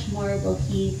 how much more will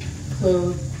he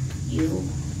clothe you?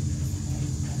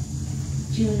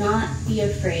 Do not be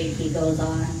afraid, he goes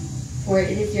on, for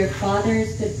it is your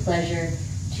Father's good pleasure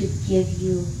to give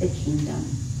you the kingdom.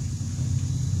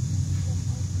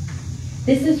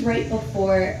 This is right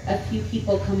before a few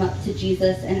people come up to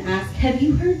Jesus and ask, have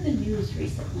you heard the news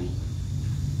recently?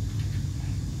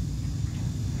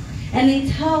 And they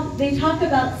talk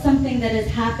about something that has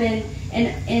happened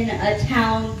in a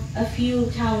town, a few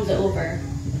towns over.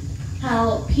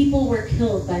 How people were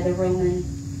killed by the Roman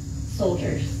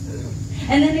soldiers.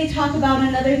 And then they talk about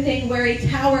another thing where a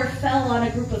tower fell on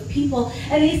a group of people.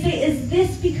 And they say, is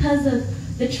this because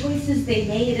of the choices they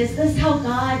made? Is this how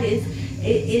God is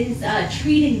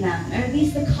treating them? Are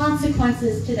these the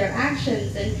consequences to their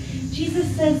actions? And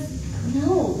Jesus says,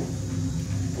 no.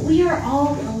 We are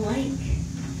all alike.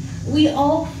 We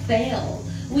all fail.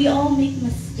 We all make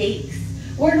mistakes.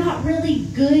 We're not really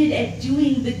good at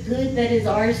doing the good that is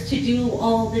ours to do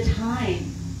all the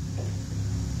time.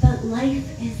 But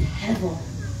life is hevel.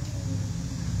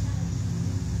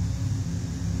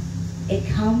 It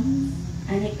comes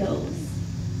and it goes.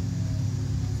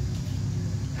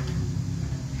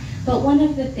 But one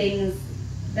of the things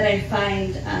that I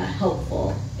find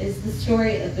helpful is the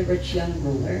story of the rich young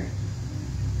ruler.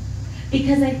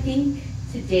 Because I think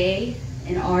today,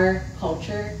 in our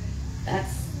culture,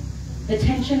 that's the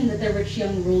tension that the rich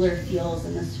young ruler feels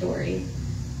in the story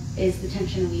is the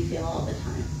tension we feel all the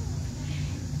time.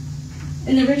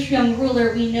 In the rich young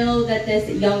ruler, we know that this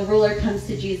young ruler comes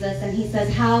to Jesus and he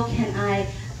says, how can I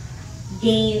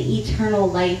gain eternal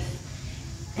life?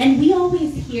 And we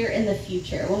always hear in the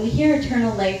future, when we hear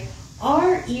eternal life,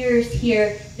 our ears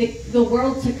hear the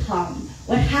world to come,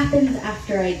 what happens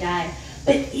after I die.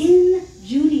 But in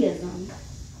Judaism,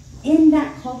 in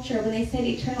that culture, when they said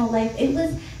eternal life, it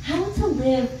was how to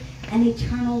live an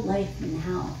eternal life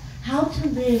now. How to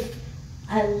live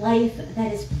a life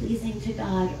that is pleasing to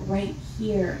God right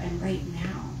here and right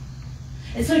now.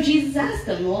 And so Jesus asked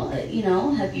them, well,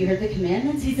 have you heard the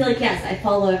commandments? He's like, yes, I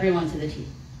follow everyone to the T.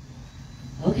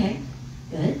 Okay,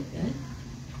 good.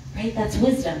 Right, that's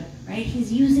wisdom, right?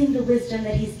 He's using the wisdom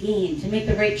that he's gained to make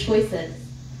the right choices.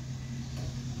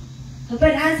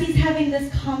 But as he's having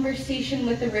this conversation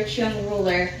with the rich young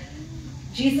ruler,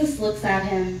 Jesus looks at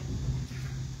him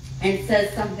and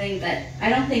says something that I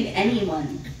don't think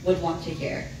anyone would want to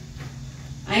hear.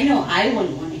 I know I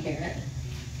wouldn't want to hear it.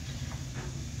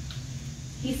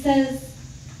 He says,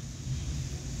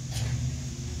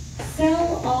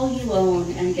 sell all you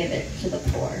own and give it to the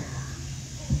poor.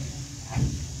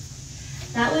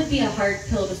 That would be a hard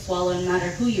pill to swallow no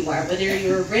matter who you are, whether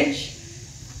you're rich,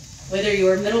 whether you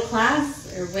were middle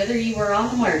class, or whether you were on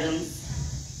the margins.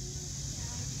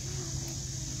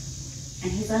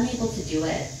 And he's unable to do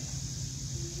it.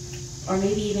 Or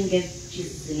maybe even give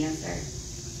Jesus an answer.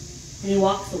 And he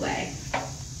walks away.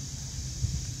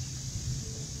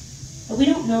 But we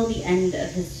don't know the end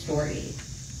of his story.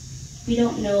 We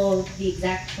don't know the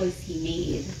exact choice he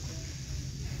made.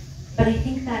 But I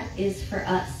think that is for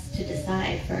us to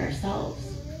decide for ourselves.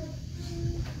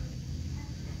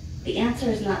 The answer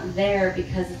is not there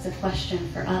because it's a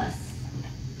question for us.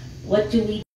 What do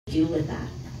we do with that?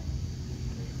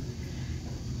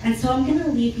 And so I'm going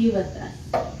to leave you with this.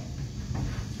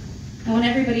 I want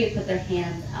everybody to put their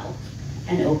hands out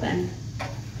and open.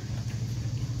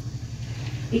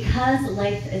 Because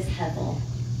life is hevel,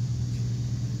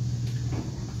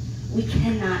 we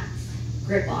cannot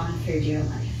grip on for dear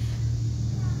life.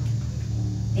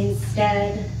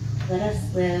 Instead, let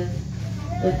us live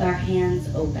with our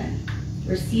hands open,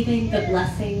 receiving the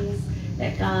blessings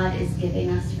that God is giving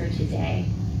us for today,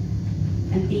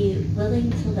 and be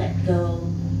willing to let go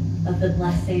of the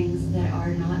blessings that are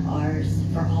not ours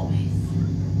for always.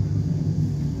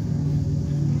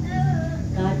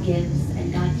 God gives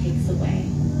and God takes away.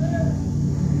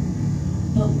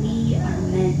 But we are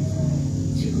meant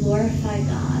to glorify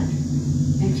God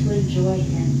and to enjoy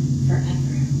Him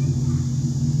forever.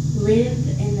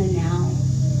 Live in the now.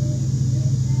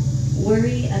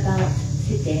 Worry about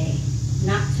today,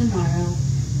 not tomorrow,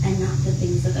 and not the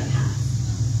things of the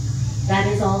past. That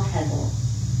is all hevel.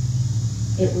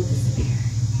 It will disappear.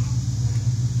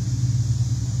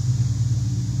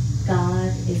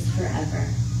 God is forever.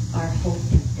 Our hope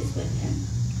is with Him.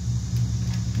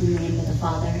 In the name of the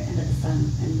Father, and of the Son,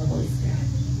 and of the Holy Spirit.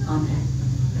 Amen.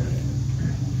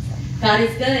 God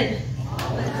is good.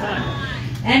 All the time.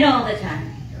 And all the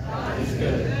time. God is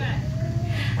good.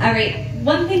 All right.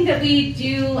 One thing that we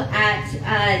do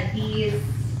at these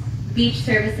beach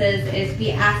services is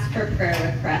we ask for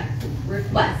prayer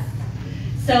requests.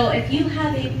 So if you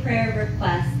have a prayer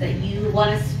request that you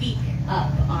want to speak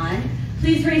up on,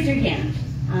 please raise your hand.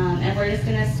 And we're just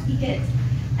going to speak it,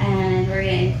 and we're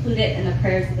going to include it in the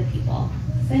prayers of the people.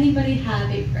 Does anybody have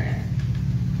a prayer?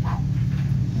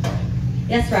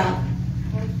 Yes, Rob?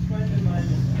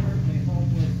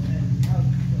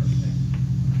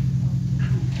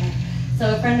 Okay.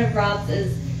 So a friend of Rob's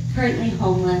is currently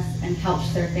homeless and couch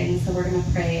surfing, so we're going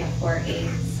to pray for a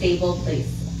stable place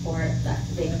for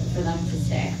them to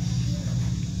stay.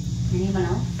 Anyone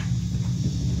else?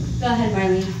 Go ahead,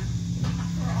 Marlene.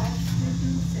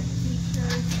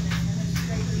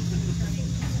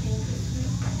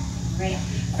 Right.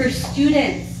 For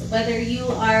students, whether you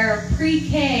are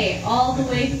pre-K all the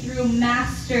way through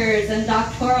masters and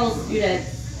doctoral students,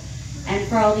 and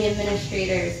for all the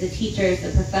administrators, the teachers,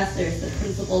 the professors, the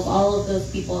principals, all of those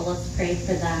people, let's pray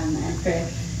for them and for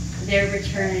their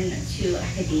return to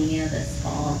academia this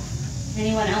fall.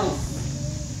 Anyone else?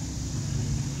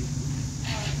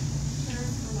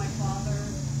 For my father,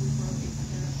 who broke his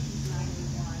hip, he's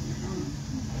 91.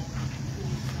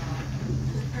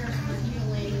 Prayers for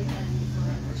healing and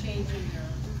for changing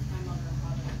my mother and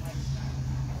father's lifestyle.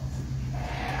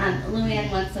 Luann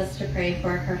wants us to pray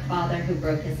for her father who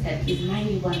broke his hip. He's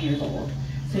 91 years old.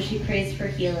 So she prays for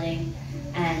healing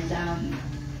and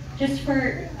just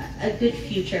for a good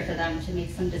future for them to make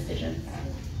some decisions.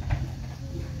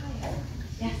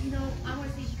 Yes. You know, I want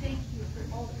to say thank you for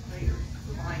all the prayers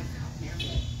for my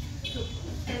family. So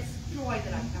it's joy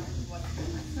that I have with what's in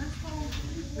my son's home,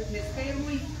 with his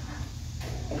family.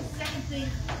 The second thing,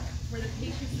 for the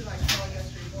patients that I saw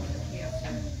yesterday going to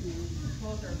cancer,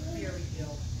 both are very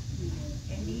ill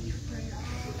and need your prayers.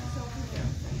 So for them.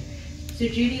 So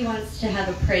Judy wants to have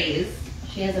a praise.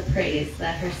 She has a praise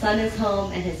that her son is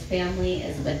home and his family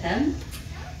is with him.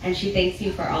 And she thanks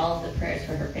you for all of the prayers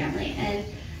for her family. And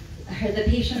the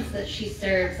patients that she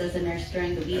serves as a nurse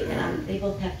during the week, they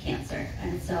both have cancer.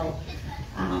 And so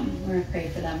we're going to pray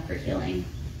for them for healing.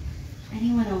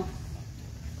 Anyone else?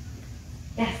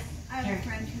 Yes. I have a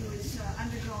friend who is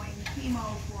undergoing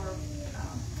chemo for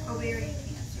ovarian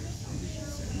cancer. So we should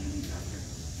certainly remember her.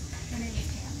 Her name is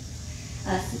Tammy.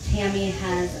 So Tammy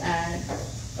has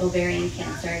ovarian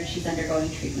cancer and she's undergoing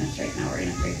treatments right now. We're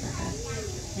going to pray for her.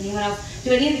 Anyone else?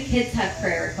 Do any of the kids have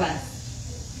prayer requests?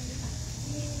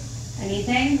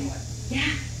 Anything?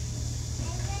 Yeah.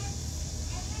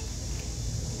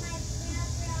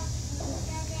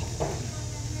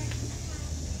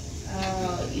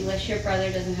 Oh, you wish your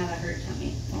brother doesn't have a hurt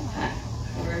tummy. Okay.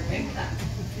 We're praying for that.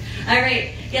 All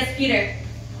right. Yes, Peter.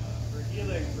 For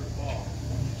healing for Paul.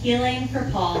 Healing for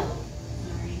Paul.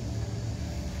 All right.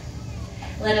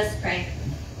 Let us pray.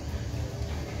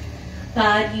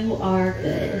 God, you are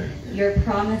good. Your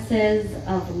promises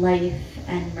of life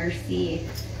and mercy,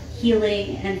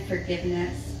 healing and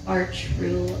forgiveness are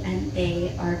true, and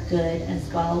they are good as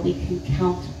well. We can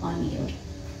count on you.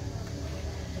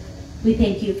 We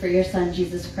thank you for your Son,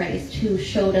 Jesus Christ, who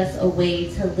showed us a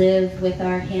way to live with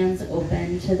our hands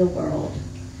open to the world.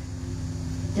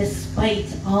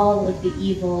 Despite all of the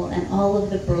evil and all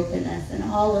of the brokenness and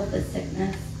all of the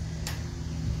sickness,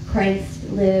 Christ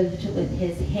lived with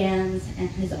his hands and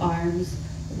his arms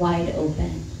wide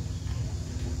open.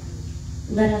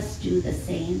 Let us do the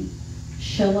same.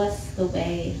 Show us the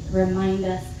way. Remind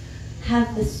us.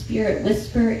 Have the Spirit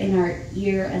whisper in our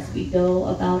ear as we go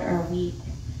about our week,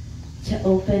 to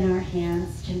open our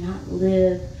hands, to not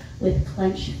live with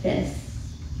clenched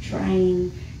fists,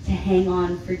 trying to hang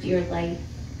on for dear life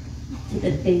to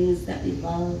the things that we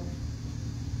love,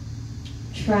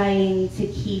 trying to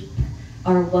keep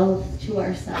our wealth to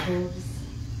ourselves.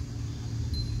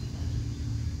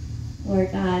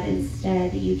 Lord God,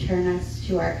 instead you turn us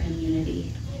to our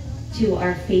community, to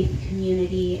our faith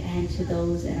community, and to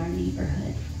those in our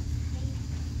neighborhood,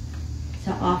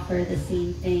 to offer the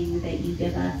same thing that you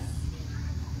give us: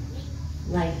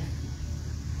 life,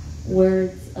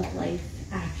 words of life,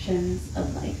 actions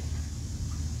of life.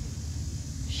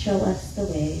 Show us the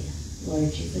way,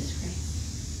 Lord Jesus Christ.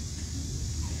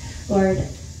 Lord,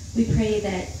 we pray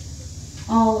that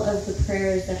all of the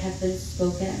prayers that have been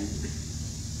spoken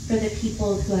for the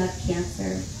people who have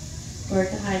cancer, Lord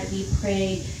God, we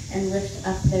pray and lift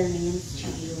up their names to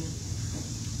you.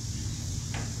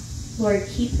 Lord,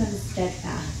 keep them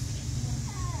steadfast.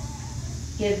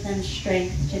 Give them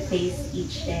strength to face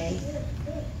each day.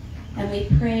 And we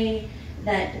pray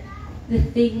that the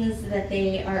things that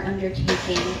they are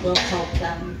undertaking will help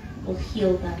them, will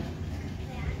heal them.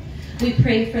 We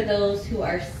pray for those who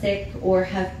are sick or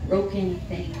have broken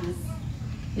things.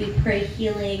 We pray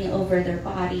healing over their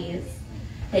bodies,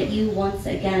 that you once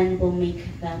again will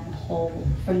make them whole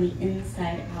from the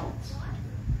inside out.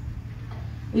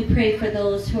 We pray for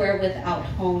those who are without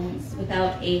homes,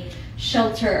 without a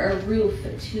shelter or roof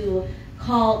to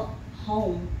call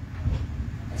home,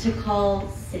 to call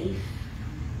safe.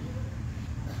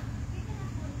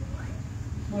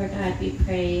 Lord God, we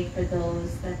pray for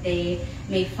those that they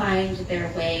may find their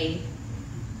way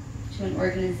to an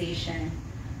organization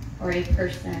or a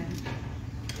person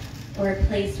or a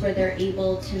place where they're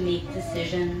able to make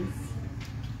decisions.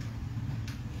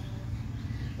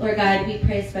 Lord God, we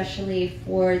pray especially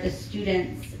for the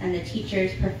students and the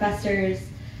teachers, professors,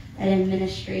 and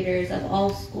administrators of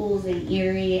all schools in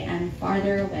Erie and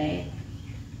farther away.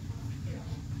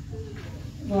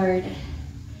 Lord,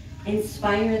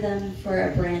 inspire them for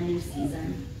a brand new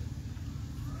season.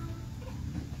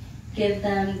 Give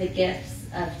them the gifts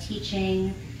of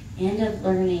teaching and of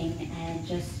learning and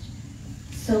just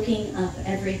soaking up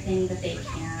everything that they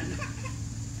can.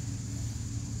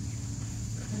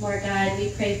 Lord God, we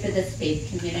pray for this faith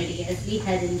community as we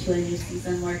head into a new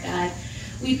season, Lord God.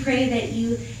 We pray that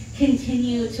you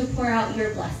continue to pour out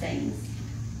your blessings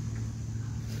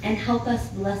and help us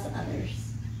bless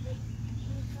others.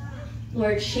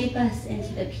 Lord, shape us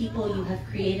into the people you have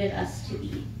created us to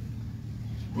be.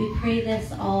 We pray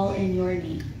this all in your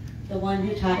name, the one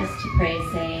who taught us to pray,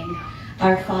 saying,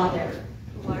 Our Father,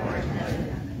 who art in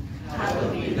heaven,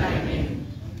 hallowed be thy name.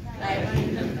 Thy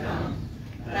kingdom come,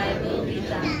 thy will be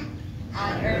done,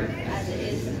 on earth as it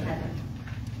is in heaven.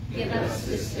 Give us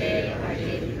this day our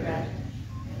daily bread,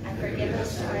 and forgive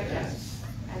us our debts,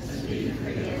 as we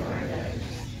forgive our debtors.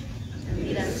 And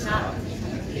lead us not into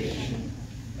temptation,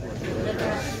 but deliver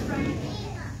us from evil.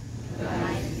 For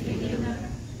thine is the kingdom,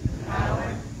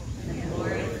 power, and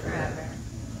glory forever.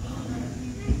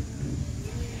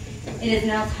 It is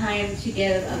now time to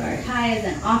give of our tithes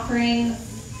and offerings.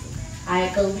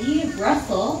 I believe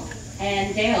Russell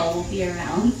and Dale will be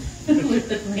around with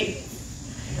the plates.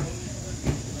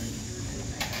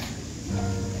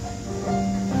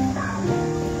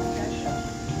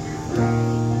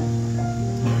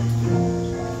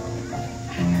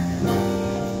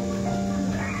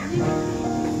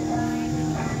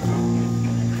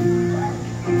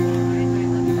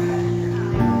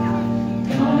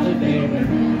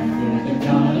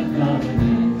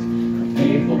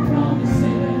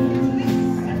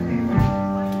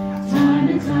 Time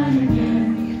and time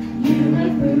again, you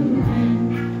have proved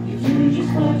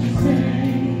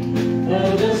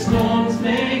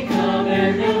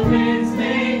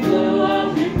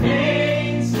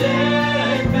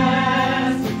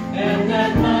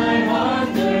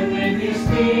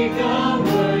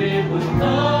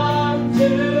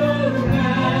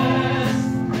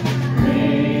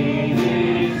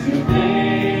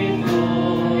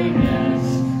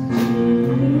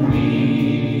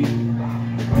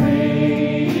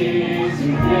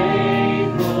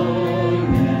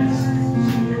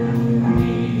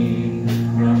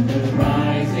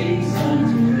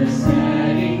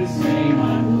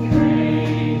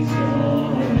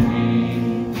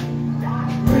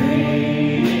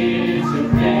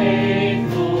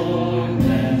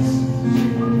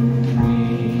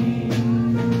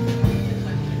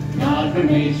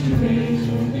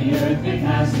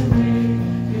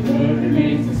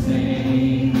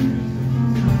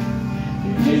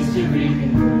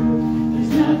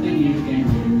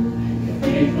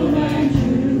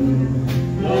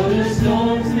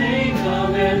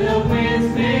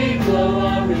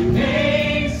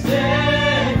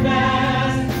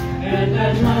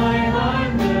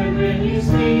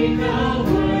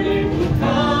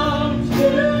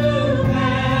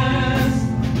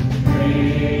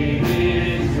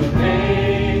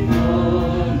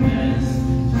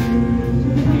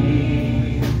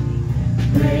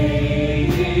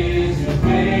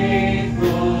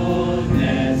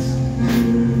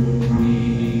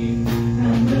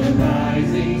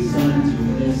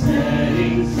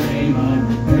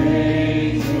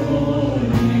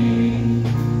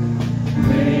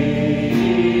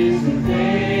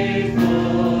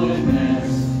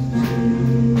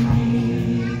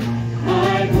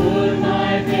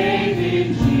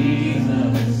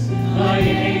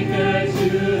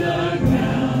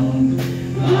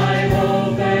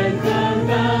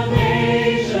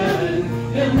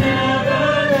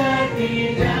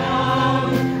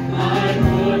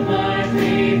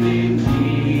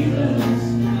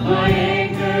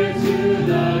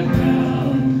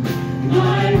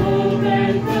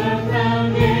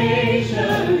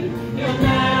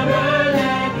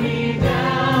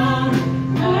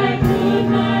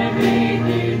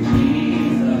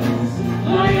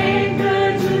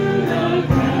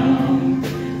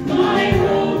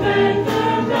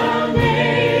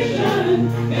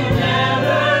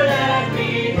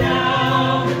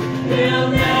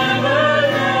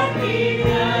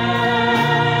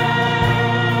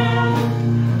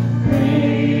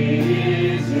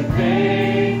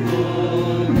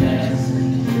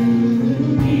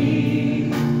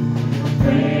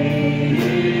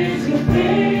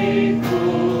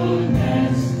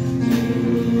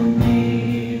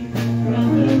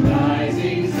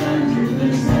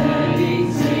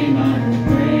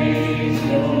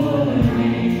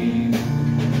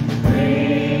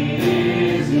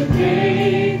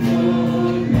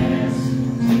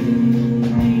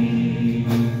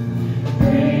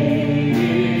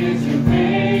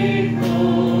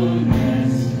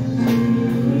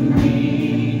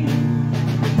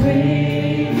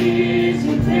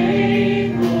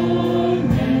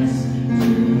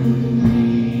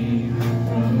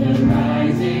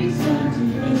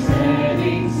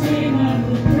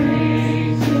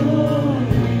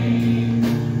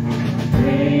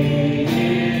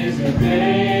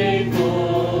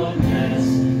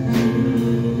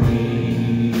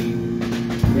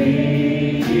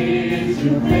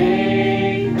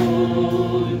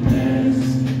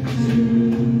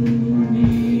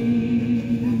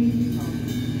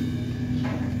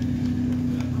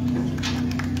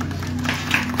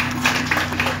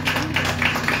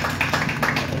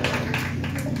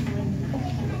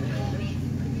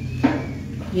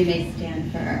You may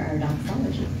stand for our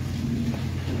doxology.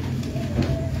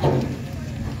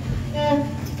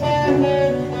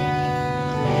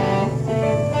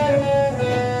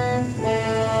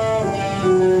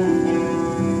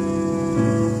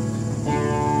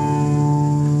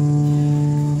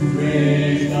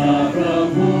 Praise God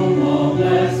from whom all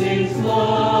blessings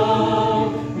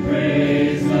flow.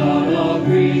 Praise God, all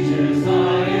creatures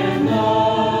high and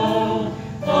low.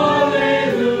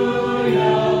 Hallelujah,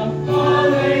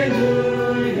 hallelujah.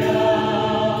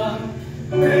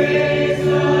 Praise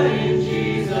God in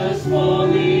Jesus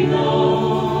fully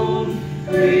known.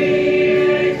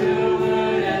 Creator,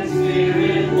 Word, and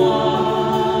Spirit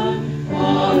one.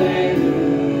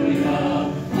 Hallelujah,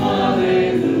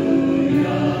 hallelujah.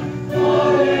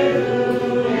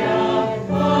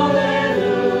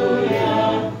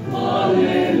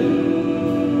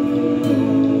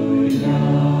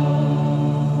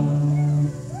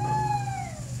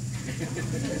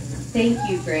 Thank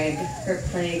you, Greg, for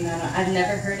playing that. I've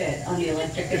never heard it on the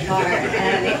electric guitar,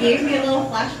 and it gave me a little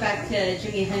flashback to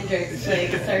Jimi Hendrix playing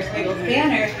Star Spangled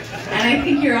Banner, and I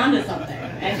think you're onto something.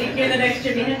 I think you're the next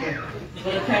Jimi Hendrix. That's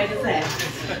what I'm trying to say.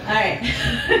 All right.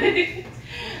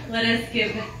 Let us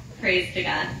give praise to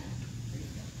God.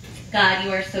 God,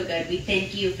 you are so good. We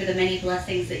thank you for the many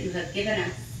blessings that you have given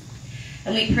us.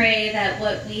 And we pray that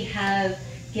what we have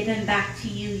given back to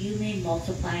you, you may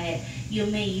multiply it. You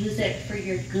may use it for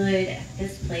your good at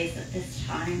this place, at this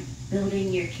time,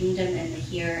 building your kingdom in the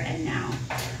here and now.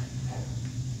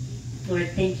 Lord,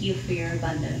 thank you for your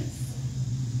abundance.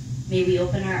 May we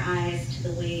open our eyes to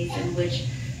the ways in which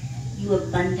you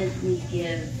abundantly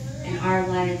give in our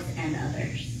lives and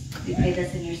others. We pray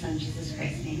this in your Son, Jesus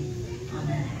Christ's name.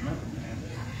 Amen.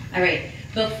 All right,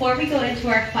 before we go into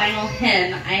our final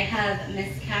hymn, I have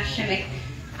Miss Cash Shimmick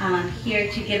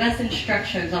here to give us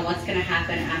instructions on what's going to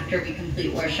happen after we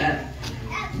complete worship.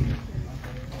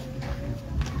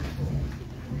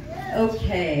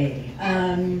 Okay,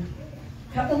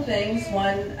 couple things.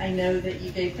 One, I know that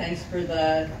you gave thanks for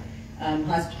the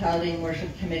Hospitality and Worship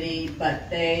Committee, but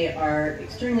they are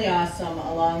extremely awesome,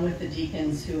 along with the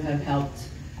deacons who have helped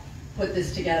put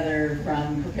this together,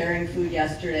 from preparing food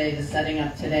yesterday to setting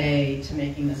up today to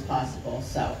making this possible.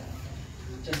 So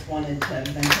just wanted to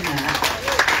mention that.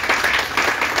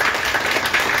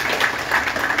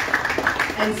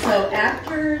 And so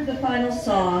after the final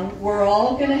song, we're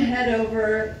all going to head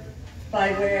over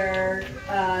by where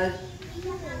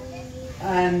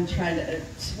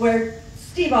where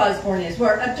Steve Osborne is,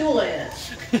 where Abdullah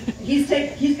is. He's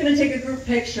going to take a group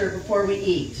picture before we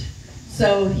eat.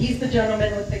 So he's the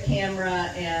gentleman with the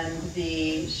camera and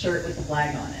the shirt with the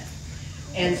flag on it.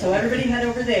 And so everybody head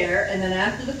over there, and then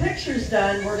after the picture's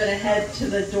done, we're going to head to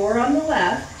the door on the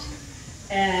left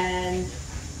and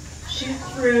shoot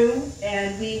through,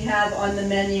 and we have on the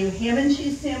menu ham and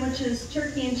cheese sandwiches,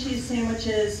 turkey and cheese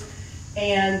sandwiches,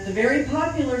 and the very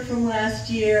popular from last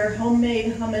year,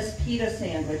 homemade hummus pita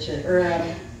sandwiches, or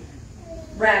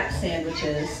wrap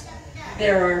sandwiches.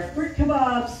 There are fruit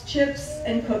kebabs, chips,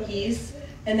 and cookies.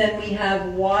 And then we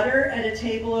have water at a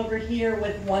table over here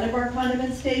with one of our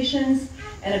condiment stations,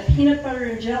 and a peanut butter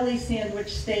and jelly sandwich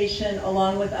station,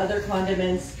 along with other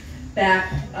condiments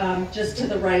back just to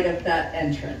the right of that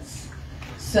entrance.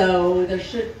 So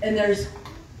there's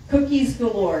cookies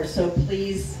galore, so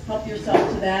please help yourself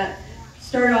to that.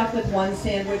 Start off with one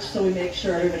sandwich so we make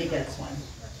sure everybody gets one.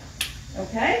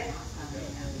 Okay?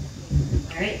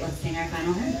 All right, let's sing our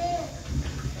final hymn.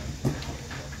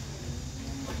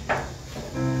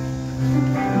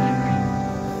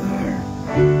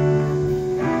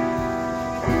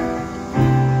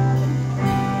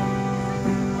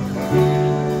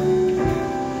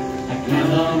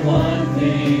 One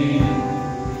thing,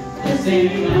 the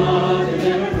same God that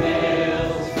never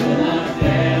fails will not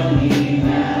fail me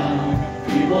now.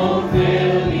 He won't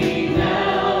fail me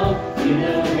now in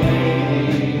the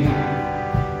waiting.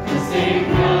 The same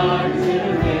God is in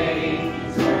the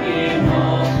race, working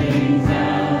all things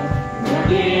out,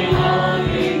 working all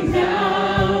things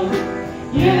out.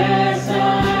 Yes, I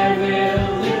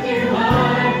will lift you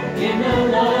high in the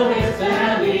lowest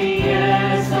valley.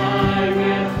 Yes, I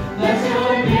will bless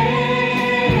your name.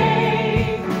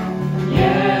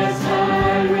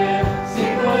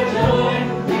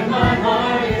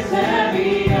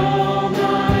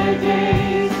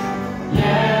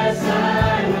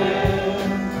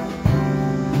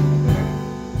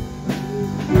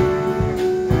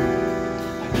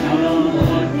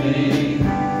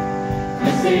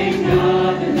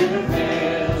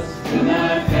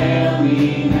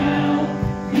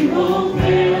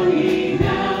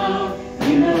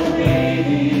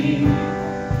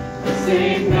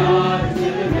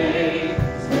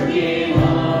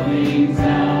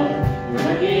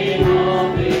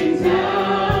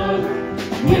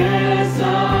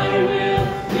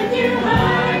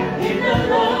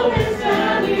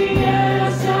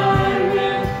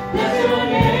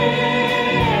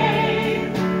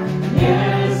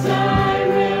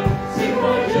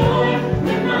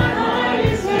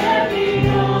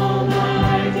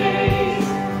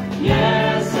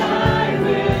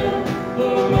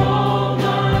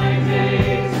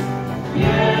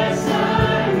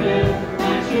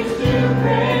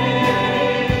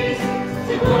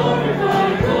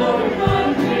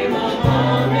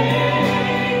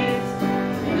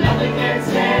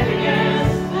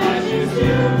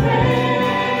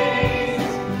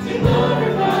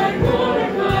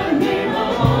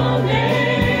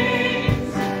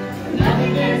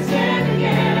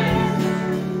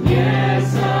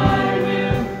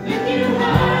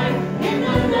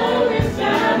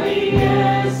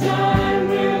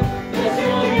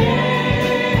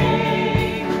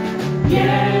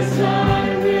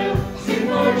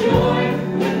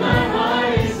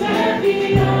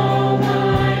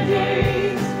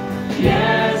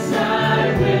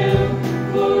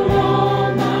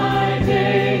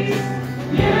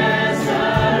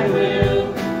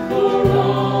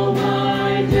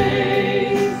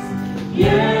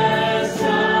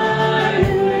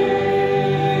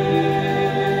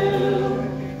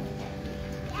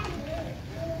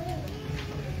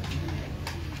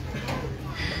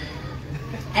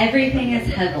 Everything is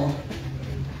hevel,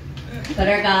 but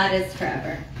our God is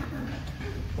forever.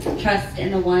 Trust in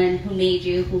the one who made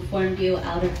you, who formed you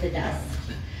out of the dust.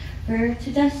 For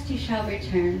to dust you shall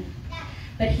return,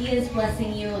 but he is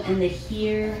blessing you in the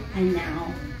here and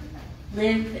now.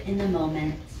 Live in the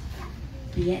moment.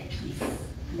 Be at peace.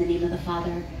 In the name of the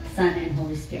Father, Son, and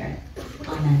Holy Spirit.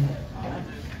 Amen.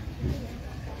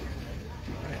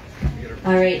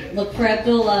 All right, look for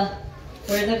Abdullah.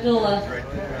 Where's Abdullah?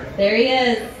 There he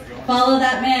is. Follow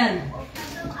that man.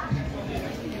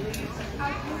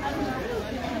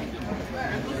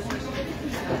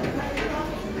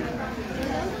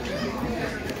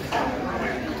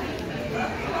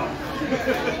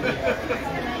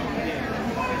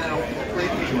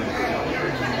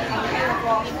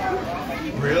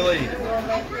 Really?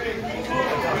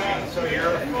 So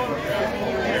you're